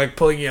 Greg like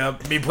pulling you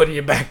up, me putting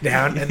you back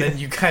down, and then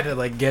you kind of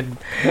like getting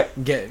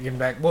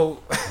back.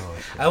 Well,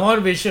 I want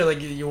to be sure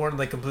like you weren't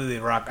like completely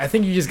rocked. I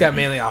think you just got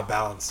mainly off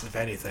balance, if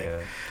anything,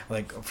 Yeah.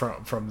 like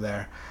from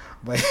there.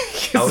 But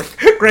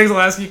Greg's will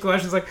ask you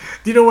questions like,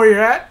 "Do you know where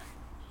you're at?"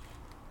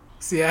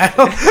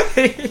 Seattle.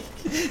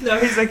 No,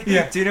 he's like,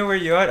 Yeah. do you know where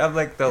you at? I'm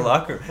like, the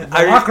locker room.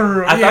 Locker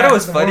room. I thought yeah, it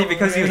was the funny whole-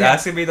 because he was yeah.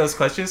 asking me those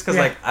questions because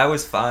Yeah. like I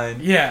was fine.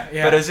 Yeah,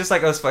 yeah. But it was just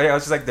like, it was funny. I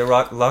was just like, the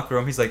locker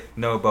room. He's like,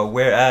 no, but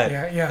where at?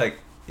 Yeah, yeah. Like,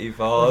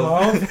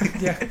 Evolve.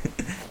 Yeah.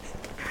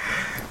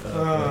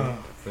 But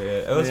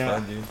yeah, it was Yeah.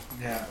 fun, dude.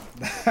 Yeah.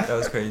 That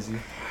was crazy.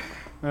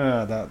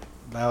 That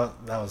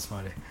was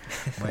funny.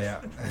 But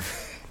yeah.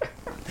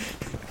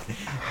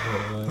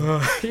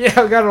 Yeah,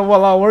 I got a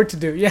lot of work to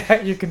do.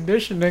 Yeah, you're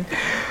conditioning.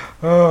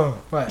 Oh,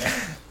 but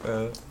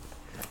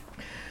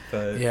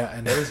But yeah,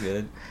 and it was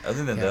good.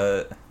 Other than Yeah.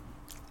 that,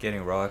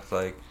 getting rocked,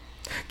 like,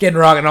 getting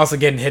rocked and also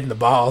getting hit in the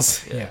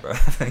balls. yeah, Yeah. bro.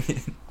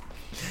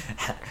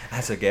 I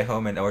had to get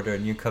home and order a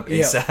new cup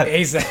Yeah, ASAP.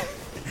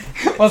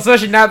 ASAP. Well,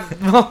 especially now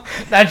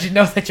that you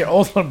know that your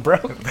old one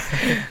broke.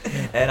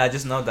 And I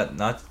just know that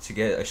not to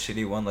get a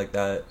shitty one like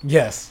that,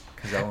 Yes.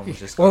 because that one was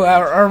just. Well,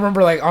 garbage. I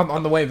remember like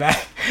on the way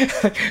back,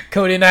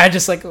 Cody and I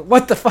just like,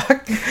 what the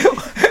fuck?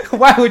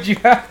 Why would you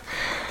have?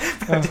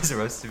 Just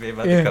roasted me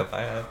about Yeah. the cup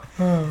I have.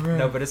 Oh man.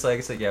 No, but it's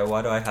like, yeah,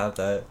 why do I have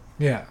that?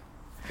 Yeah.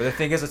 But the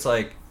thing is, it's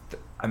like,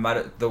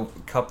 the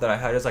cup that I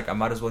had is like, I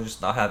might as well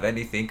just not have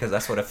anything because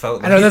that's what it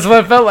felt I like. know that's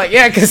what it felt like.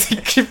 Yeah, because he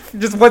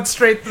just went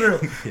straight through.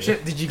 Yeah.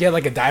 Shit, did you get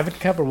like a diamond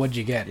cup or what'd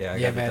you get? Yeah, I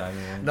got the man.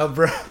 diamond one. No,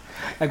 bro.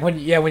 Like when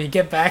you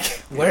get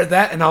back, wear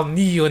that and I'll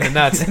knee you in the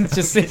nuts and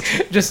just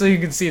so you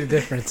can see the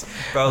difference.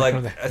 Bro, like,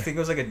 From there. I think it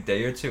was like a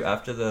day or two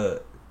after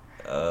the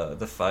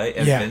fight,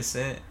 and Yeah.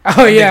 Vincent,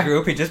 Oh in yeah. the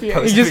group, he just Yeah,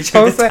 posted he just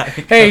posts the that.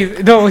 diamond Hey,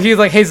 cup. no, he's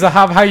like, hey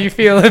Zahab, how you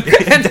feeling? And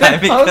then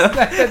Diamond post cup.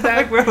 that. I'm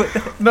like, bro, what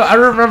the- No, I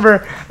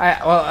remember.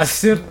 As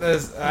soon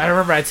as I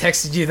remember, I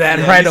texted you that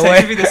Yeah, right you away.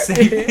 texted me the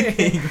same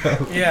thing,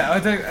 bro. Yeah, I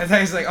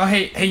texted like, oh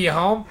hey, you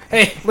home?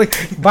 Hey, look,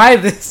 buy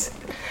this.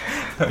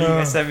 You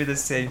guys sent me the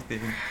same thing.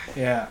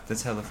 Yeah,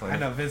 That's hella funny. I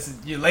know,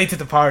 Vincent, you're late to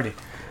the party.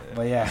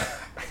 But yeah.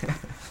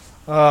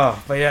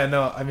 Oh, but yeah,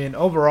 no. I mean,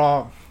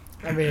 overall,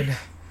 I think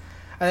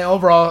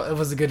overall it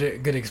was a good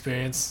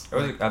experience.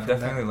 I've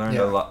definitely learned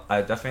Yeah. a lot.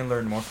 I definitely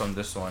learned more from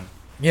this one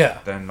Yeah,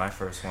 than my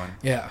first one.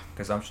 yeah,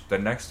 Because the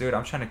next dude,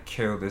 I'm trying to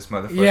kill this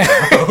motherfucker. yeah,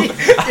 Bro.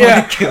 I yeah.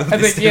 wanna kill I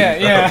this think yeah,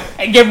 dude, bro. yeah,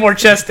 and get more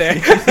chest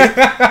there.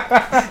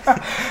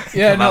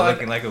 Yeah, Come no, out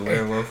looking like a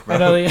werewolf, bro. I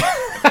know.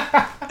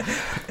 Yeah.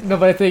 No,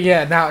 but I think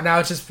now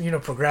it's just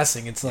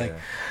progressing. It's like, Yeah.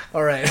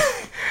 all right. I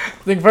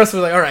think first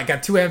we're like, all right,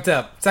 got too amped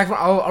up. Second,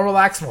 I'll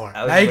relax more.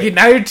 I was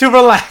Now you're too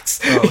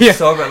relaxed. Bro, Yeah.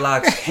 so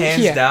relaxed,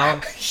 hands Yeah.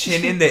 down,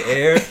 chin in the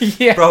air.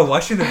 Yeah. Bro,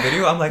 watching the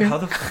video, I'm like, how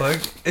the fuck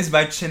is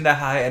my chin that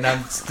high and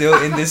I'm still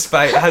in this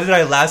fight? How did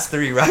I last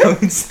 3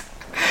 rounds?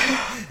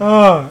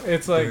 Oh,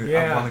 it's like Dude,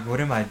 yeah, I'm like, what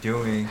am I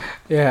doing?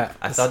 yeah.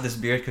 I thought this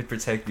beard could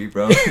protect me,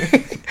 bro.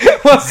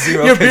 Well,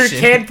 Zero your beard cushion.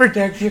 can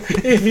protect you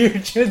if your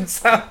chin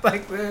sounds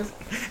like this.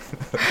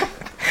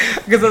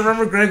 Because I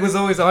remember Greg was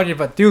always on you,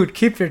 but dude,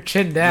 keep your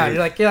chin down. Dude.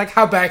 You're like,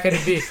 how bad can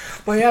it be?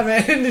 Well, yeah,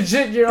 man. In the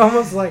chin, you're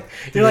almost like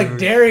you're like Dude,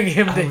 daring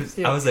him I to.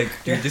 was like,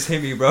 dude, Yeah. just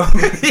hit me, bro.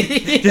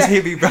 Just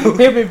hit me, bro.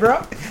 Hit me,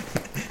 bro.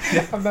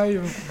 I'm not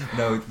even.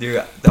 No,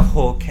 dude, the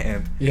whole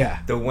camp. Yeah.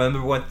 The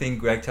number one thing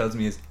Greg tells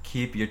me is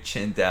keep your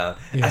chin down.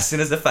 Yeah. As soon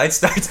as the fight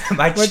starts,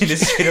 my What chin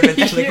is straight up and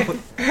down. Like,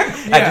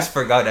 Yeah. I just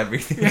forgot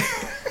everything.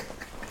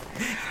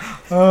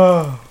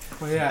 Oh.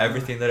 Well, yeah.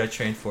 Everything that I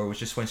trained for was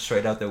just went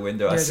straight out the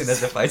window Yeah, as soon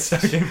just- as the fight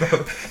started,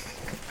 bro.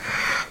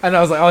 And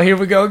I was like, oh, here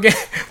we go again.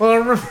 Well, I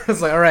remember I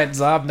was like, all right,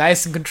 Zob,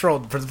 nice and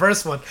controlled for the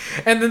first one.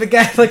 And then the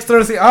guy like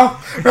throws the I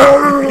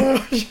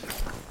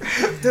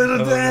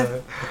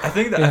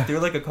think that Yeah. I threw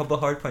like a couple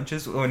hard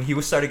punches when he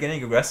was started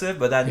getting aggressive,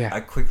 but then Yeah. I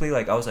quickly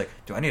I was like,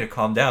 do I need to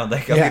calm down?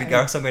 Like I'm Yeah.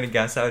 gonna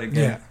gas out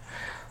again. Yeah.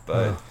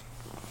 But Oh.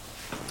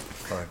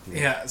 fuck, dude.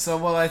 Yeah, so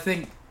well I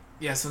think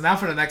so now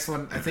for the next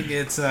one, I think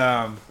it's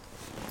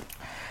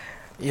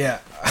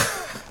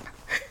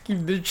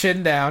keep the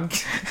chin down.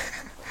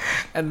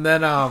 And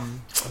then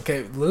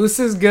okay, loose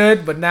is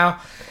good, but now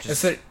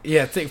Just-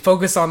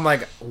 focus on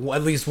like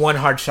at least one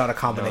hard shot of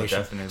combination.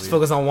 definitely. Just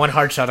focus on one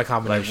hard shot of Like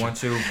combination. 1,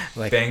 2,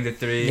 Like- bang the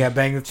 3. Yeah,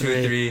 bang the 2,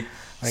 three. 3,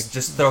 Like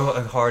just throw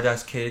a hard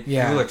ass kick.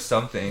 Yeah. Do like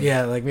something.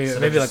 Yeah, like maybe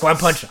Instead of like just- one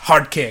punch,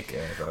 hard kick,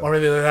 Yeah, bro. or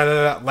maybe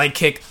like light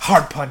kick,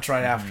 hard punch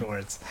right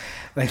afterwards.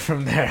 Like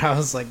from there, I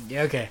was like,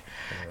 yeah, okay,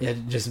 yeah,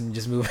 just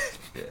move.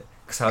 Yeah.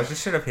 Cause I was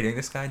just straight up hitting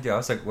this guy, dude. I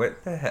was like,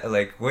 what the hell?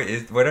 Like,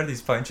 what are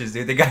these punches,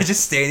 dude? The guy's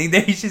just standing there,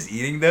 he's just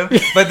eating them,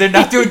 but they're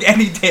not doing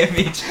any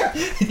damage.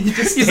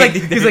 He's like,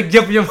 standing he's there. like,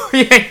 yep,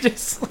 yeah,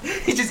 just.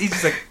 he's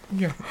just like,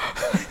 Yeah.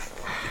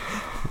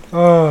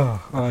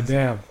 Oh,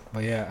 damn.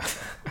 But yeah.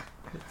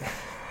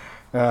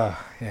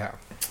 Yeah.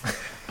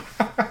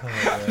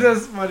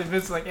 That's funny.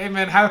 It's like, hey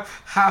man,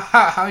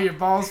 how your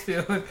balls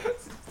feeling?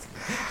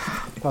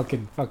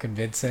 fucking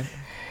Vincent.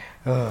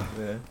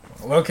 man.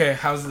 Okay,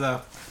 how's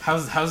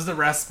the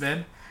rest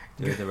been?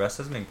 Dude, the rest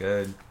has been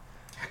good.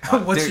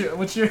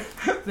 What's your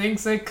thing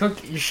say?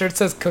 Your shirt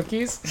says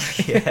cookies.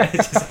 Yeah, it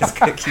just says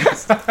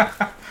cookies.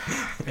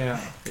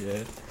 Yeah.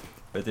 Yeah,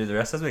 but dude, the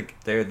rest has been.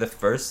 Dude, the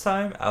first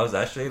time I was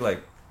actually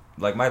like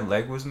my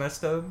leg was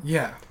messed up,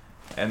 Yeah.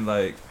 and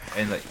like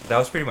that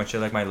was pretty much it.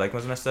 Like my leg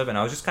was messed up, and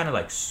I was just kind of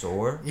like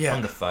sore Yeah.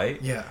 from the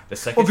fight. Yeah. The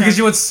second Well, because time,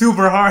 you went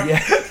super hard.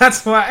 Yeah.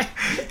 That's why.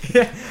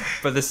 Yeah.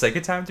 but the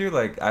second time, dude,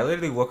 like I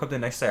literally woke up the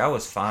next day, I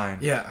was fine.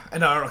 Yeah. I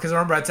know, because I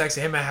remember I texted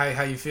him, hey man,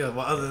 how you feel?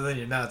 Well, other than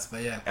your nuts,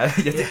 but yeah.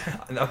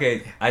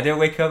 Okay, I didn't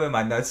wake up and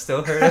my nuts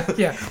still hurt.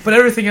 Yeah, but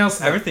everything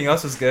else. Everything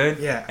else was good.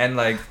 Yeah. And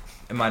like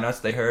my nuts,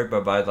 they hurt,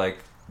 but by like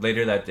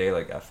later that day,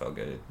 like I felt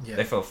good. Yeah.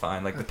 They felt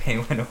fine. Like the pain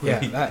went away.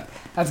 Yeah,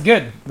 that's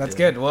good. That's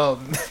Yeah. good. Well,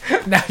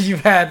 now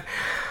you've had,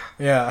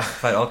 yeah.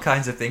 But all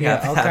kinds of things Yeah,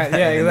 happen. okay,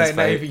 yeah, in this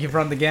exactly. Now fight. you've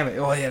run the gamut.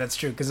 Oh yeah, that's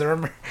true. Because I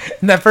remember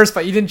in that first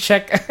fight, you didn't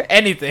check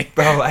anything.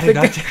 Bro, I did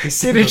not check a You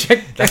single. didn't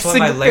check. That's a why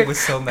my single leg thing. was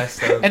so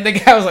messed up. And the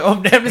guy was like,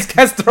 "Oh damn, this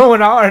guy's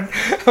throwing hard."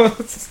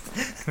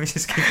 We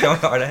just keep going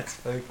hard at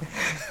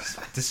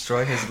fuck.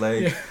 Destroy his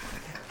leg. Yeah.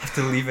 Have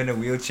to leave in a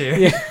wheelchair.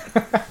 Yeah.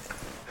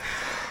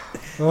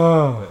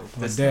 Oh,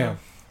 This damn.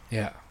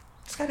 Yeah.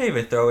 This guy didn't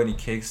even throw any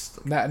kicks.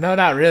 No,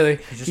 not really.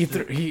 He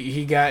just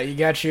He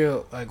got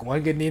you like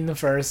one good knee in the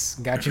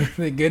first, got you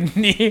the good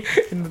knee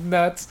in the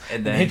nuts, And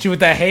and then hit you with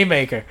that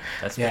haymaker.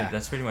 that's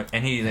that's pretty much.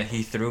 And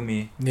he threw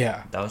me,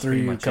 Yeah, That was threw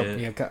pretty you much it.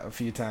 Yeah, a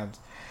few times.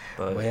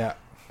 but But yeah,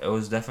 it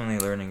was definitely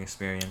a learning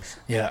experience.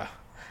 yeah.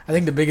 I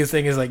think the biggest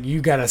thing is like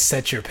you gotta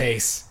set your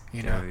pace.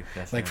 You know, Dude,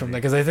 like from definitely.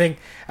 there, because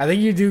I think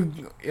you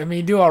do. I mean,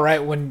 you do all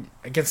right when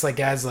against like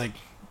guys like,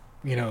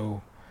 you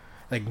know,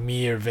 like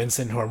me or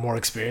Vincent who are more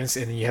experienced,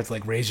 and then you have to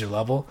like raise your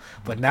level.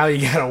 But now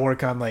you gotta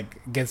work on like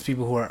against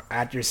people who are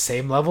at your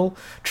same level,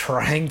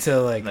 trying to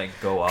like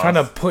go off. trying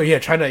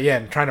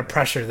to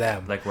pressure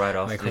them. like right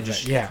off. like, They're from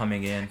just that- yeah.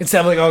 coming in. Instead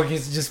of like, oh,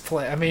 he's just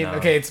play. I mean, No.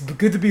 okay, it's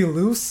good to be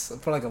loose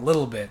for like a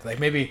little bit, like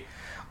maybe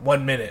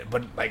 1 minute,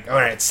 but like, all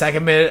right,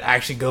 second minute,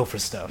 actually go for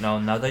stuff. No,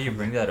 now that you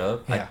bring that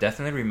up, I Yeah.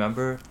 definitely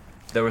remember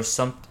there was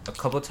a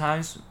couple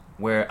times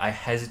where I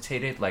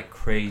hesitated like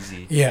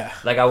crazy. Yeah,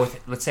 Like I would,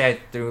 let's say I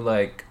threw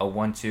like a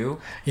 1-2,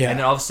 yeah. and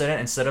then all of a sudden,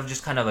 instead of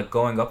just kind of like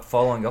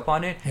following up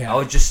on it, Yeah. I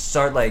would just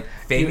start like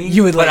feigning.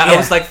 you would, but like, I yeah.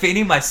 was like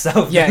feigning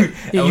myself. Yeah, dude.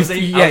 yeah, I was,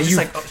 you- I was just you-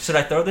 like, oh, should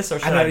I throw this or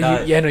should I I,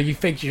 know. not? You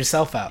faked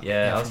yourself out.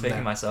 Yeah, I was from faking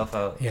there. myself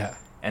out, Yeah,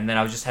 and then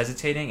I was just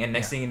hesitating, and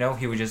next Yeah. thing you know,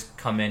 he would just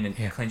come in and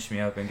Yeah. clinch me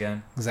up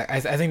again. exactly.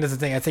 I think that's the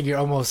thing. I think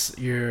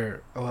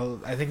well,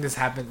 I think this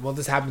happened. Well,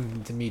 this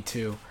happened to me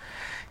too,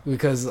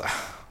 because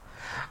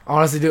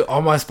honestly, dude,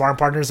 all my sparring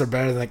partners are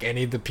better than like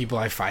any of the people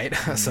I fight.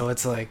 So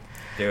it's like.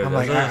 Dude, I'm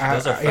those, like,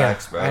 those are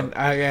facts, bro.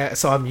 And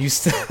so I'm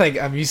used to like,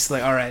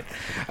 all right,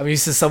 I'm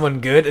used to someone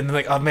good, and then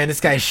like, oh man, this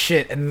guy's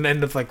shit, and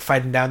end up like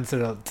fighting down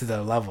to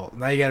the level.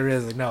 Now you gotta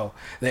realize like, no,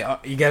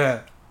 you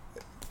gotta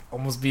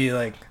almost be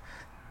like,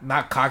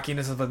 not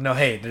cockiness, but no,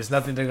 hey, there's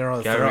nothing they're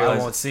gonna Gotta throw. I realize-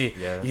 won't see.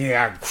 yeah.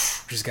 Yeah,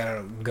 just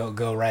gotta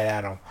go right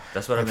at them.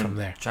 That's what like I've from been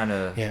there. trying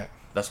to. Yeah,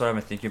 That's what I've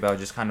been thinking about.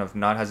 Just kind of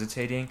not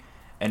hesitating,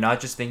 and not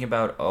just thinking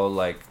about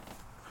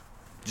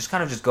just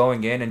kind of just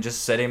going in and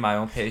just setting my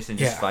own pace and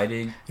just Yeah.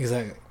 fighting.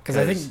 exactly. Because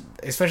I think,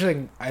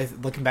 especially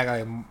looking back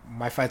at like,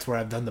 my fights where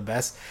I've done the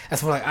best,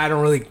 that's when like I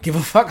don't really give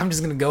a fuck. I'm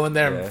just gonna go in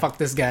there Yeah. and fuck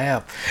this guy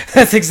up.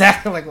 That's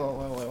exactly like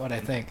what I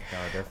think. No,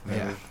 definitely.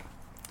 Yeah.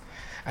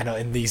 I know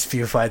in these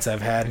few fights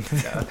I've had,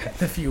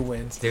 the few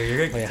wins. Dude,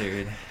 you're Oh, yeah.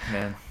 dude,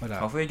 man. But,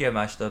 Hopefully you get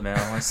matched up, man.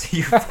 I want to see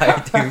you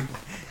fight, dude.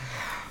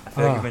 I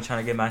feel like you've been trying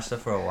to get matched up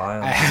for a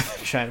while. I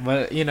haven't tried,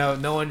 but you know,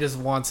 no one just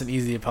wants an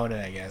easy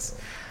opponent, I guess.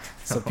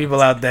 So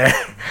people out there,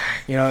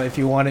 you know, if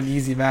you want an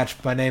easy match,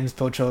 my name's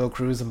Pocholo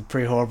Cruz. I'm a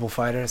pretty horrible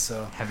fighter,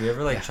 so Have you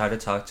ever tried to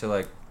talk to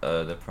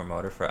the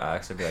promoter for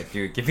Axe and be like,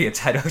 dude, give me a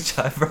title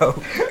shot,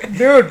 bro?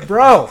 dude,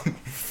 bro,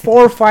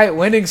 4-fight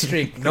winning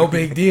streak, no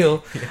big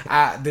deal.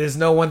 There's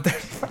no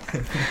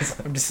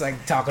 135. I'm just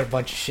like talking a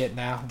bunch of shit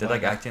now. They're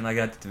but- like acting like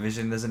that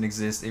division doesn't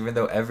exist, even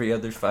though every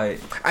other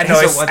fight. I know.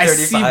 is a I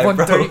see 135,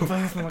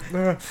 135. I'm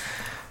like, ugh.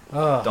 The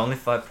Ugh. only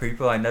five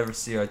people I never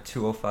see are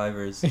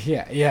 205ers.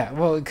 Yeah.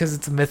 Well, because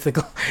it's a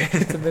mythical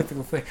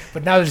thing.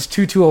 But now there's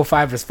two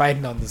 205ers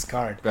fighting on this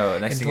card. Bro,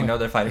 next thing you know,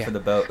 they're fighting Yeah. for the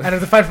belt. I know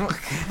the fight from.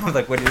 I'm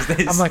like, what is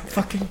this? I'm like,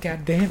 fucking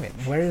goddamn it!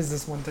 Where is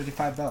this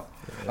 135 belt?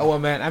 Oh well,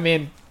 man. I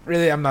mean,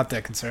 really, I'm not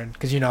that concerned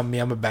because you know me,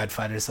 I'm a bad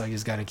fighter, so I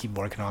just gotta keep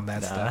working on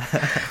that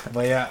stuff.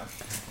 But yeah,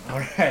 all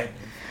right.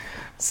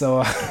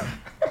 So,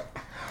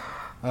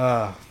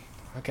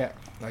 okay.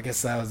 I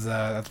guess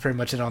that's pretty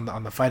much it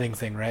on the fighting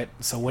thing, right?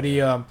 So what do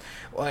you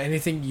well,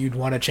 anything you'd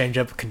want to change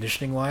up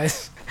conditioning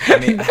wise? I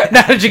mean, now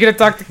that you're gonna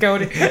talk to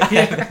Cody,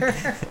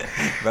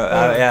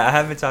 But yeah, I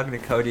have been talking to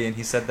Cody, and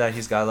he said that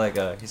he's got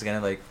like he's gonna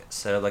like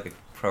set up like a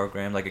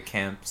program, like a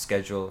camp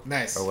schedule,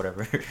 Nice. or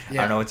whatever. I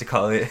Yeah. don't know what to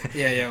call it.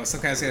 yeah,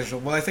 some kind of schedule.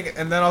 Well, I think,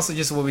 and then also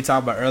just what we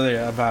talked about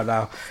earlier about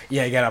how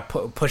you gotta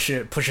push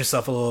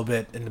yourself a little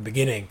bit in the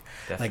beginning,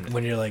 Definitely. like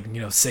when you're like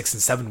 6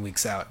 and 7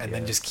 weeks out, and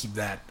then Yeah. just keep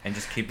that. And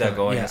just keep that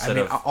going Yeah, instead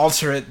I mean, of.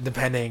 alter it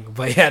depending,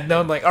 but yeah,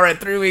 no, like all right,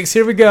 3 weeks,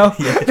 here we go.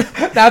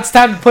 Now it's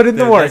time to put in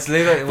the Dude, work. that's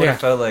literally what Yeah. it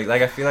felt like.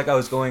 Like I feel like I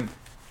was going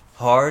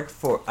hard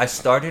I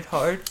started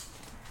hard,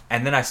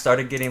 and then I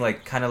started getting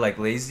like kind of like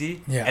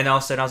lazy. Yeah. And all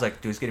of a sudden I was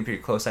like, dude, it's getting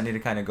pretty close. I need to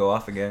kind of go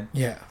off again.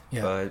 Yeah.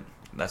 But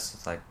that's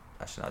just like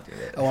I should not do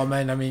that. Oh,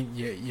 I mean,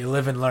 you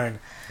live and learn.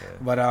 Yeah.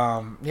 But But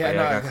yeah, yeah,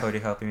 no, I got Cody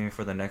helping me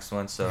for the next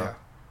one, so yeah.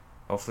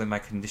 hopefully my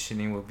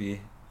conditioning will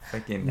be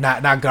fucking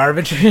not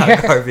garbage.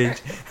 not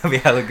garbage. It'll be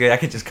hella good. I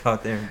can just go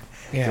out there and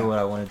Yeah. do what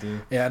I want to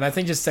do. Yeah, and I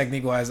think just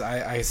technique wise,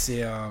 I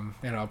see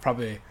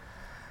probably,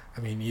 I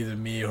mean, either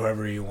me or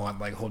whoever you want,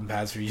 like holding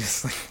pads where you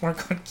just like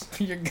work on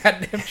keeping your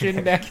goddamn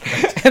chin down,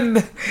 and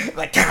then,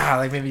 like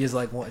maybe just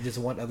like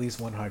one at least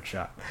one hard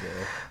shot.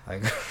 Yeah.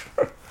 Like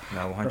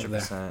No,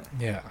 100%.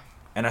 yeah,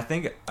 And I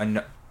think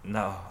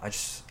I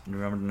just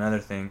remembered another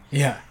thing,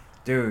 yeah,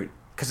 dude.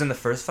 Because in the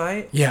first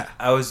fight, yeah,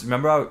 I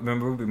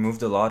remember we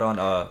moved a lot on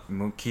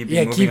keep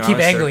moving keep around,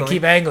 angling, circling.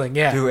 keep angling,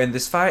 yeah. Dude, in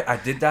this fight, I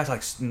did that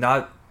like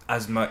not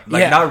as much,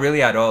 like Yeah. not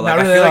really at all. Like,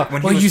 Not really I feel at like all.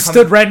 when Well, he was you coming,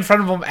 stood right in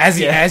front of him as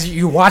Yeah.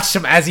 you watched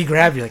him as he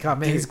grabbed you. Like, oh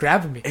man, Dude, he's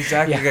grabbing me.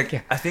 exactly. Yeah, Like,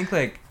 yeah. I think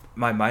like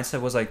my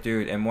mindset was like,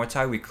 dude, in Muay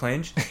Thai we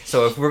clinch.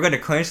 So if we're gonna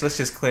clinch, let's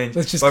just clinch.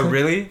 Let's just but clinch.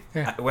 really,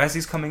 Yeah. as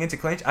he's coming into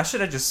clinch, I should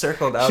have just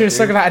circled out. Should have dude.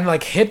 circled out and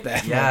like hit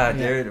that. Yeah, man.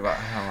 dude. Wow.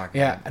 Oh my god.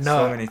 Yeah, no.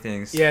 So many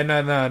things. Yeah, no.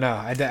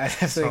 I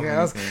definitely.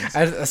 many things.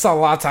 I saw a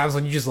lot of times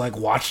when you just like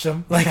watched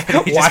him, like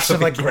He watched just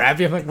him like fucking-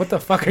 grab you. I'm like, what the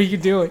fuck are you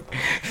doing?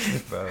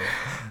 Bro.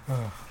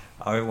 Oh.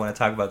 I don't even want to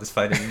talk about this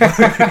fight anymore.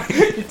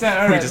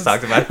 We just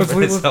talked about it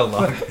for so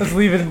long. Let's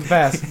leave it in the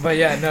past. But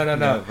yeah,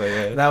 no. But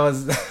yeah. That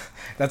was.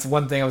 That's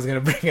one thing I was gonna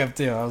bring up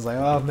too. I was like,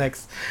 oh,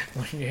 next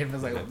when you hit him, I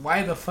was like,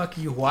 why the fuck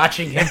are you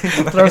watching him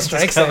throw Just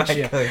strikes come at and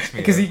you? coach me,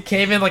 Because bro. he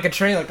came in like a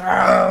train, like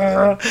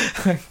 "Argh!"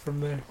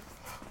 from there.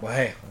 Well,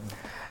 hey,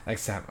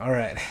 next time. All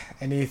right.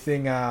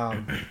 Anything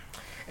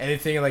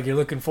like you're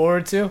looking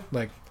forward to,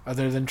 like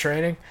other than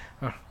training?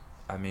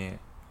 I mean,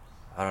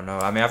 I don't know.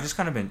 I mean, I've just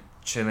kind of been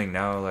chilling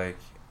now. Like,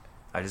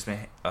 I just been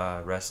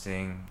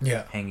resting,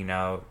 Yeah. hanging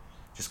out,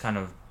 just kind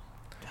of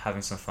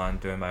having some fun,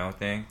 doing my own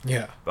thing.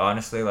 Yeah. But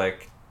honestly,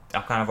 like,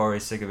 I'm kind of already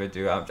sick of it,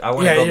 dude. I want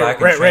to Yeah, go you're back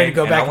and ready train, to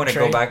go and back I and want to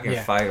train. go back and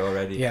Yeah. fight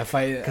already. Yeah.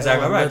 Fight. Because I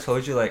remember I that's-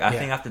 told you, like, I yeah.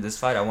 think after this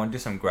fight, I want to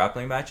do some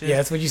grappling matches. Yeah,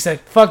 that's what you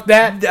said. Fuck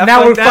that. Yeah, now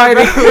fuck we're that,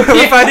 fighting. bro.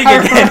 We're fighting I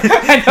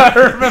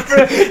again.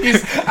 remember.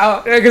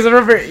 Because I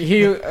remember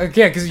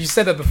because you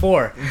said it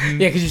before. Mm-hmm.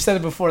 Yeah, because you said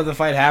it before the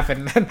fight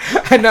happened.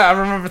 I know. I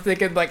remember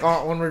thinking like,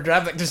 oh, when we're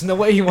grappling, there's no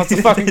way he wants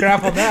to fucking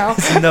grapple now.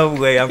 No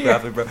way I'm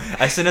grappling, bro.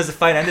 As soon as the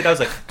fight ended, I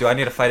was like, dude, I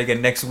need to fight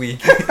again next week.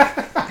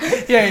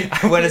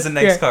 Yeah. When is the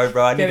next Yeah. card,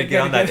 bro? I need to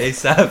get on that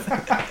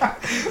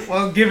ASAP.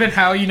 Well, given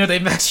how they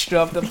matched you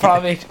up, they'll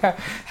probably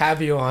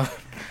have you on.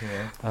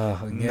 Yeah.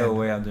 Oh, No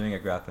way I'm doing a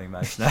grappling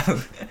match now.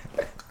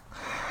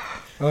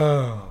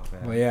 Oh,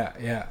 man. well,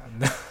 yeah.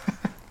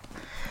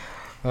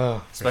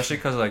 Oh, Especially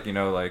because, like, you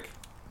know, like,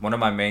 one of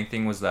my main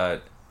thing was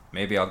that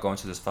maybe I'll go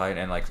into this fight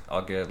and, like,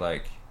 I'll get,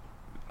 like,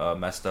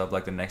 messed up.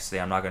 Like, the next day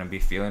I'm not going to be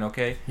feeling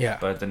okay. yeah,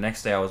 But the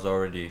next day I was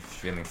already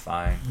feeling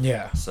fine.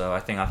 yeah. So I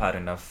think I've had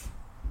enough.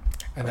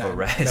 And Of a then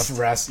rest. enough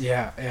rest,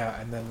 yeah,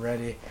 and then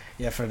ready,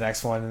 for the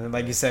next one. And then,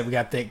 like you said, we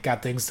got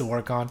things to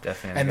work on.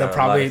 Definitely. And got a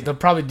lot of they'll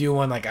probably do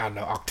one like I don't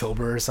know,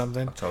 October or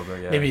something. October,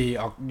 yeah. Maybe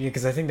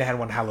because I think they had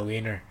one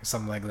Halloween or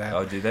something like that.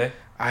 Oh, do they?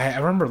 I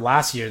remember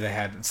last year they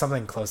had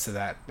something close to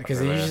that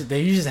because Okay,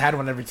 they usually had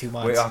one every 2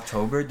 months. Wait,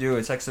 October, dude?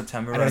 It's like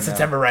September. I know Right it's now.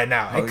 September right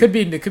now. Oh, It could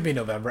be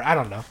November. I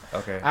don't know.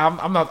 Okay.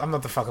 I'm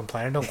not the fucking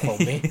planner. Don't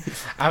quote me.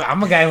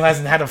 I'm a guy who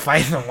hasn't had a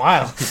fight in a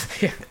while.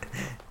 Yeah.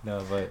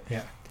 No, but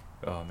Yeah.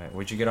 Oh man,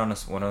 would you get on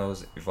one of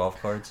those Evolve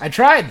cards? I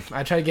tried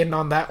getting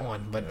on that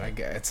one, but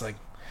it's like,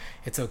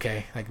 it's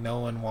okay. Like no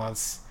one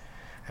wants.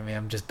 I mean,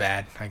 I'm just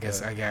bad. I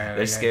guess. Yeah. I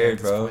They're scared,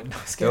 at this bro. point. No,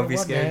 Don't be of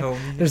what, scared, man?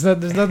 homie. There's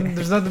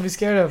nothing to be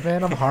scared of,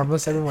 man. I'm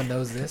harmless. Everyone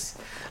knows this.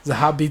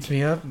 Zahab beats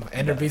me up.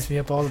 Ender beats me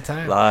up all the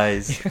time.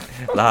 Lies,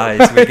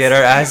 lies. We get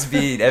our ass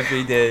beat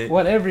every day.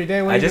 What every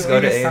day? What I you- just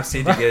what go to you guys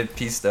AMC talking to about? get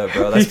pieced up,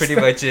 bro. That's pretty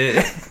much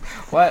it.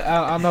 What?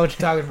 I don't know what you're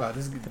talking about.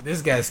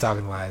 This guy's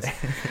talking lies.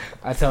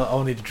 I tell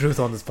only the truth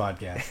on this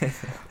podcast.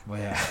 But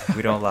yeah.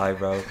 We don't lie,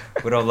 bro.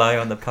 We don't lie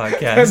on the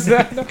podcast.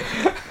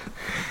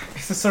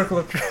 It's a circle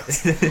of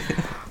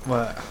truth.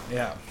 But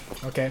yeah,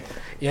 okay,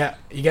 yeah.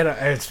 You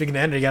gotta. Speaking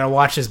of Ender, you gotta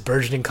watch his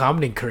burgeoning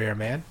comedy career,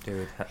 man.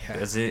 Dude, Yeah.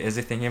 is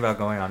he thinking about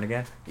going on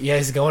again? Yeah,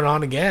 he's going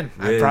on again.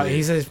 Really?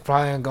 He's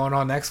probably going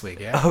on next week.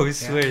 Yeah. Oh, he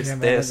swears.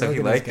 man, Yeah, look- so look he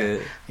at this liked guy.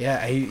 it.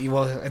 Yeah,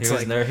 well, it's He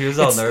was like he was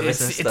all it's-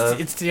 nervous and stuff.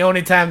 It's the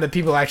only time that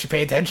people actually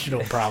pay attention to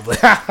him, probably.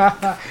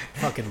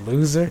 Fucking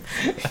loser.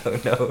 Oh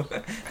no.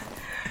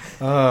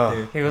 Oh,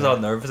 Dude, he was all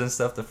nervous and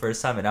stuff the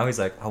first time, and now he's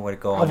like, I want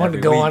to go on. I want to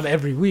every go week. on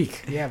every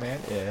week. Yeah, man.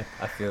 Yeah,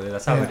 I feel it.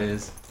 That's how Yeah. it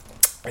is.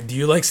 Do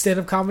you like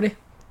stand-up comedy?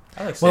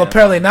 I like Well, stand-up.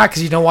 apparently not,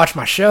 because you don't watch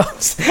my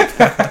shows.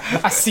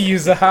 I see you,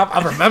 Zahab.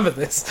 I remember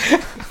this.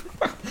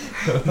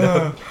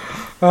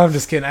 I'm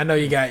just kidding. I know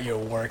you got your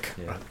work.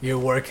 Yeah. Your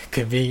work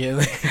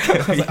conveniently. I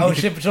was like, oh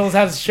shit, Patrols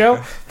has a show.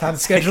 Time to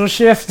schedule a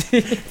shift.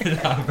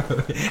 Nah,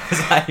 bro.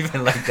 It's not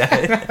even like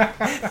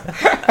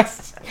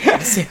that.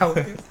 See how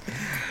it is.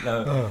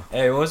 No. Oh.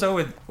 Hey, what was up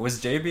with? Was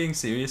Jay being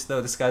serious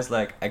though? This guy's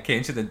like, I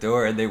came to the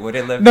door and they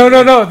wouldn't let No, me. no,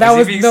 in. no. That he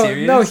was being no,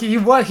 serious? no. He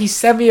what? He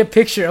sent me a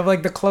picture of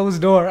like the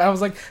closed door. I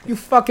was like, you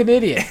fucking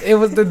idiot! It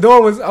was the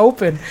door was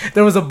open.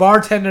 There was a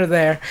bartender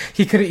there.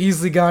 He could have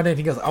easily gone in.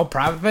 He goes, oh,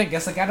 private event.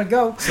 Guess I gotta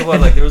go. So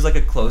what? Like there was like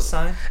a close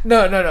sign.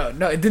 No.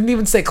 It didn't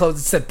even say closed.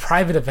 It said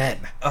private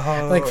event.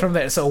 Oh. Like from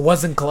there, so it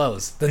wasn't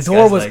closed. The This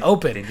door guy's was like,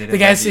 open. they didn't The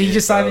guy let said me he in,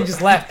 just signed bro. and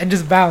just left and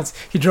just bounced.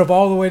 He drove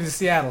all the way to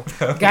Seattle.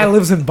 The guy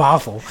lives in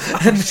Bothell.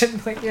 And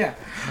then like yeah,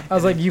 I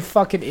was like, you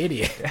fucking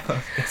idiot.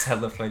 It's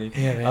hella funny.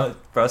 Yeah, man.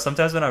 Bro,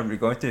 sometimes when I'm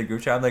going through the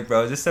group chat, I'm like,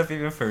 bro, is this stuff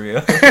even for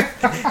real?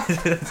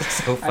 It's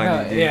so I funny,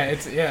 know, dude.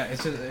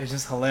 it's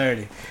just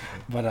hilarity.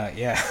 But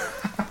yeah.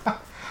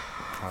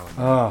 Oh,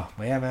 Oh,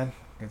 but yeah, man.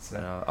 It's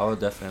no, I would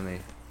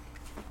definitely.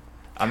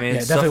 I mean,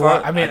 yeah, so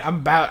definitely.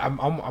 far,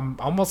 I'm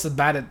almost as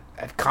bad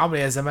at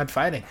comedy as I'm at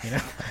fighting. You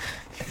know.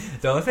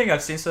 the only thing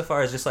I've seen so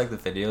far is just like the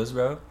videos,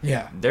 bro.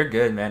 Yeah. They're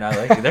good, man. I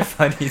like it. They're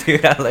funny,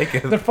 dude. I like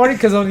They're them. funny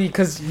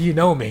because you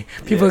know me.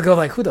 People Yeah. go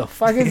like, "Who the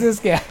fuck is this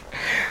guy?"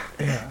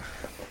 Yeah.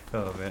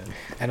 Oh man.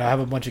 And I have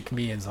a bunch of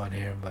comedians on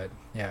here, but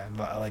yeah,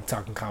 I like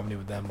talking comedy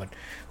with them. But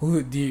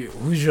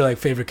who's your like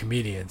favorite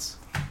comedians?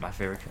 My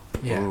favorite.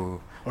 Yeah.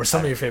 Ooh. Or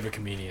some of your favorite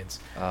comedians?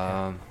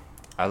 I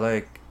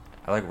like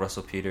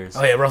Russell Peters.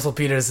 Oh yeah, Russell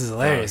Peters is Oh,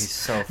 hilarious. he's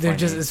so funny. Dude,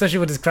 just especially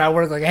with his crowd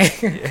work, like,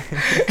 hey,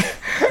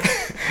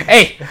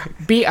 hey,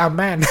 be a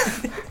man,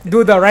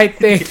 do the right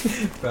thing.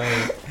 Bro.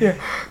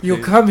 You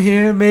Dude. come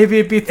here, maybe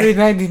it be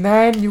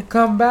 $3.99. You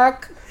come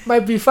back,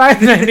 might be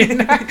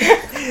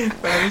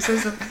 $5.99. Bro,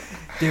 he's so-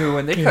 Dude,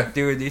 when they Yeah.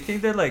 dude, do you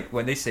think they're like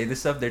when they say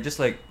this stuff, they're just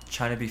like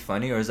trying to be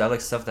funny, or is that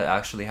like stuff that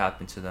actually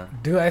happened to them?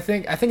 Dude, I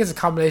think it's a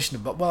combination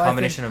of both. Well,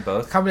 Combination of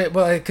both.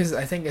 Well, because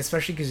I think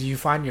especially because you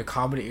find your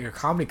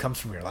comedy comes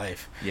from your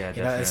life. Yeah, You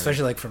know, definitely.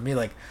 especially like for me,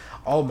 like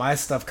all my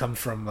stuff comes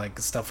from like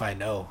stuff I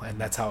know, and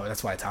that's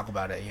why I talk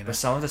about it. You know, But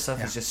some of the stuff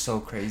Yeah. is just so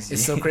crazy.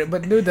 it's so great.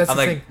 But dude, that's I'm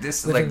the like thing.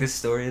 this The like thing- this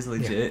story is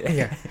legit.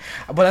 Yeah,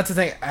 but that's the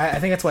thing. I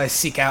think that's why I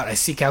seek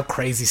out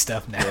crazy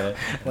stuff now. Yeah.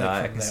 Like, No,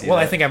 I from can that. see Well,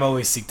 I that. think I've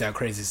always seeked out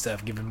crazy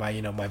stuff, given my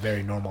my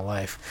very normal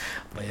life.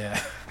 But yeah,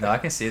 No, I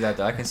can see that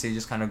though. I can see you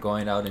just kind of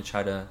going out and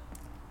try to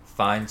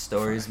find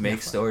stories,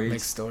 make stories. make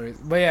stories.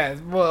 But yeah,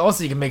 well,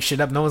 also you can make shit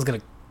up. No one's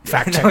gonna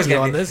fact No check one's you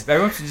gonna on be- this.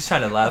 Everyone's just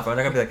trying to laugh, bro.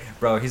 They're gonna be like,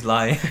 bro, he's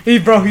lying.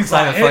 He's It's not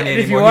lying. even funny And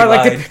if you anymore, are he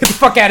like, lied. get the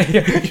fuck out of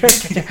here.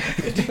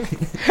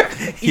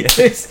 Eat Yeah.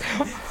 this.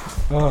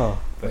 Oh,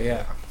 but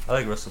yeah, I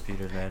like Russell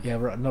Peters, man. yeah.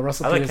 No,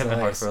 Russell I like Peters. Kevin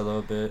Hart hilarious. for a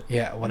little bit.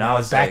 Yeah, when Now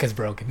his it's back like- is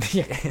broken.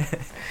 Yeah,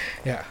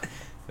 yeah,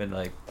 But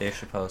like Dave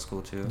Chappelle is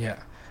cool too. yeah.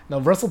 No,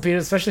 Russell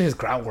Peters, especially his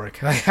crowd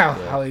work, like how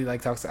Yeah. he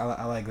like talks.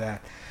 I like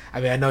that. I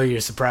mean, I know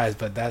you're surprised,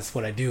 but that's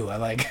what I do. I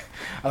like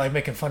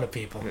making fun of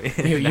people.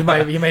 You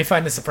may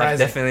find it I've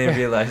surprising. definitely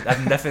realized.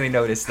 I've definitely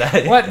noticed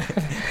that. What?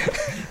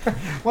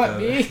 What No.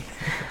 me?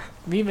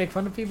 Me make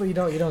fun of people? You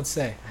don't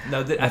say. No,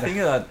 I think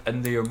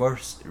in your more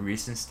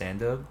recent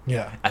stand-up,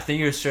 Yeah. I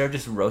think you're straight up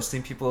just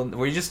roasting people.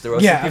 Were you just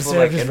roasting Yeah, I'm people straight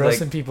up like just in,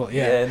 roasting like, people.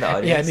 yeah, Yeah, in the yeah,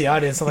 audience? in the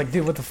audience. I'm like,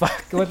 dude, what the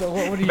fuck? What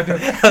are you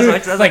doing?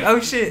 I was like, oh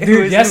shit, who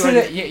Dude, is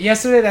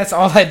yesterday, that's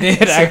all I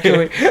did.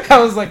 Actually, I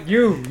was like,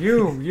 you.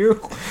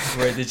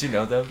 Where did you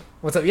know them?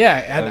 What's up? Yeah,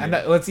 and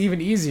Okay. well, it's even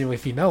easier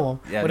if you know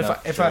them. Yeah, but no,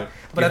 if sure. I,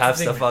 but you that's have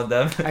the thing. stuff on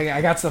them.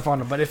 I got stuff on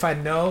them. But if I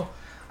know,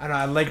 I don't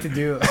know, I like to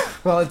do.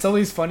 Well, it's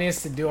always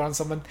funniest to do on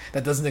someone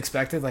that doesn't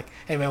expect it. Like,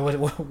 hey man,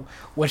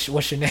 what's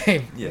your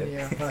name?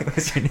 Yeah. Like,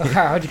 What's your name?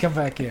 how'd you come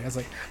back here? I was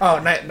like,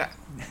 oh,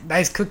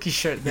 nice cookie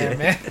shirt there, Yeah.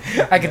 man.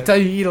 I can tell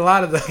you eat a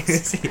lot of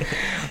those.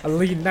 A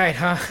lean night,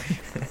 huh?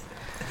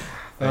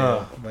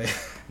 Oh, but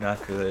No, I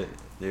feel it.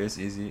 Dude, it's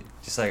easy.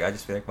 Just like I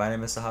just be like, my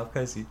name is Sahab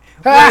Kazi.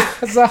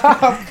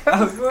 Zahab,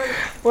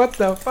 what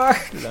the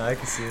fuck? No, I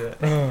can see that.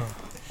 Oh.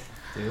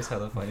 Dude, it's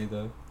hella funny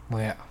though. Well,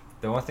 yeah.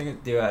 The one thing,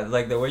 dude,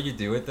 like the way you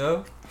do it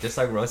though, just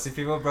like roasting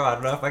people, bro. I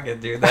don't know if I can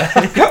do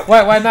that.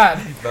 Why not?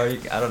 Bro,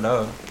 I don't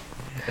know.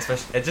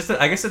 Especially,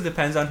 I guess it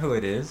depends on who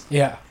it is.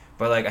 Yeah.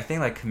 But like, I think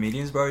like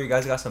comedians, bro, you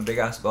guys got some big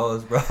ass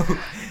balls, bro.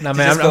 No, To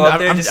man, just go up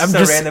there, just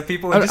some random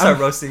people, and I'm- just start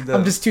I'm- roasting them.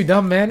 I'm just too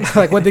dumb, man.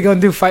 Like, what they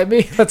gonna do? Fight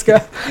me? Let's go.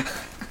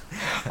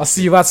 I'll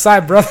see you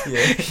outside, brother.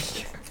 Yeah.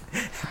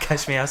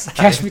 Catch me outside.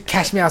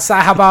 Catch me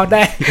outside. How about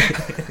that?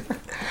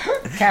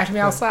 catch me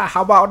outside.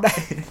 How about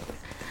that?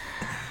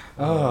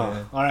 Oh,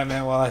 man. All right,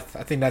 man. Well, I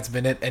think that's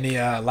been it. Any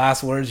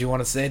last words you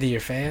want to say to your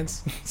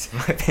fans?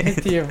 My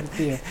fans. To your,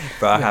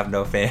 Bro, I have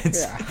no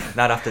fans. Yeah.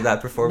 Not after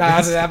that performance. Nah,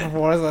 after that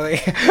performance,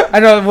 like, I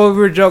know we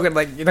were joking,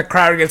 like the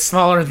crowd gets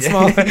smaller and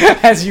smaller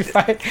as you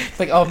fight. It's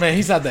like, oh man,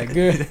 he's not that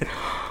good.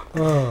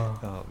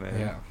 Oh man.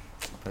 Yeah.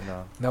 But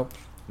no. Nope.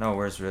 No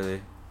words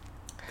really.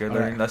 Good All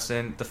learning right.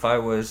 lesson. The fight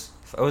was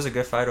a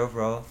good fight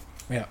overall.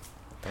 Yeah.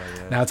 But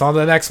yeah. Now it's on to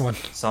the next one.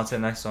 So on to the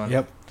next one.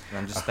 Yep.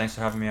 And just thanks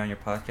for having me on your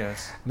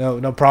podcast. No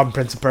problem,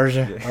 Prince of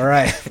Persia. Yeah. All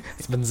right.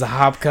 It's been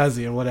Zahab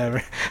Kazi or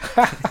whatever.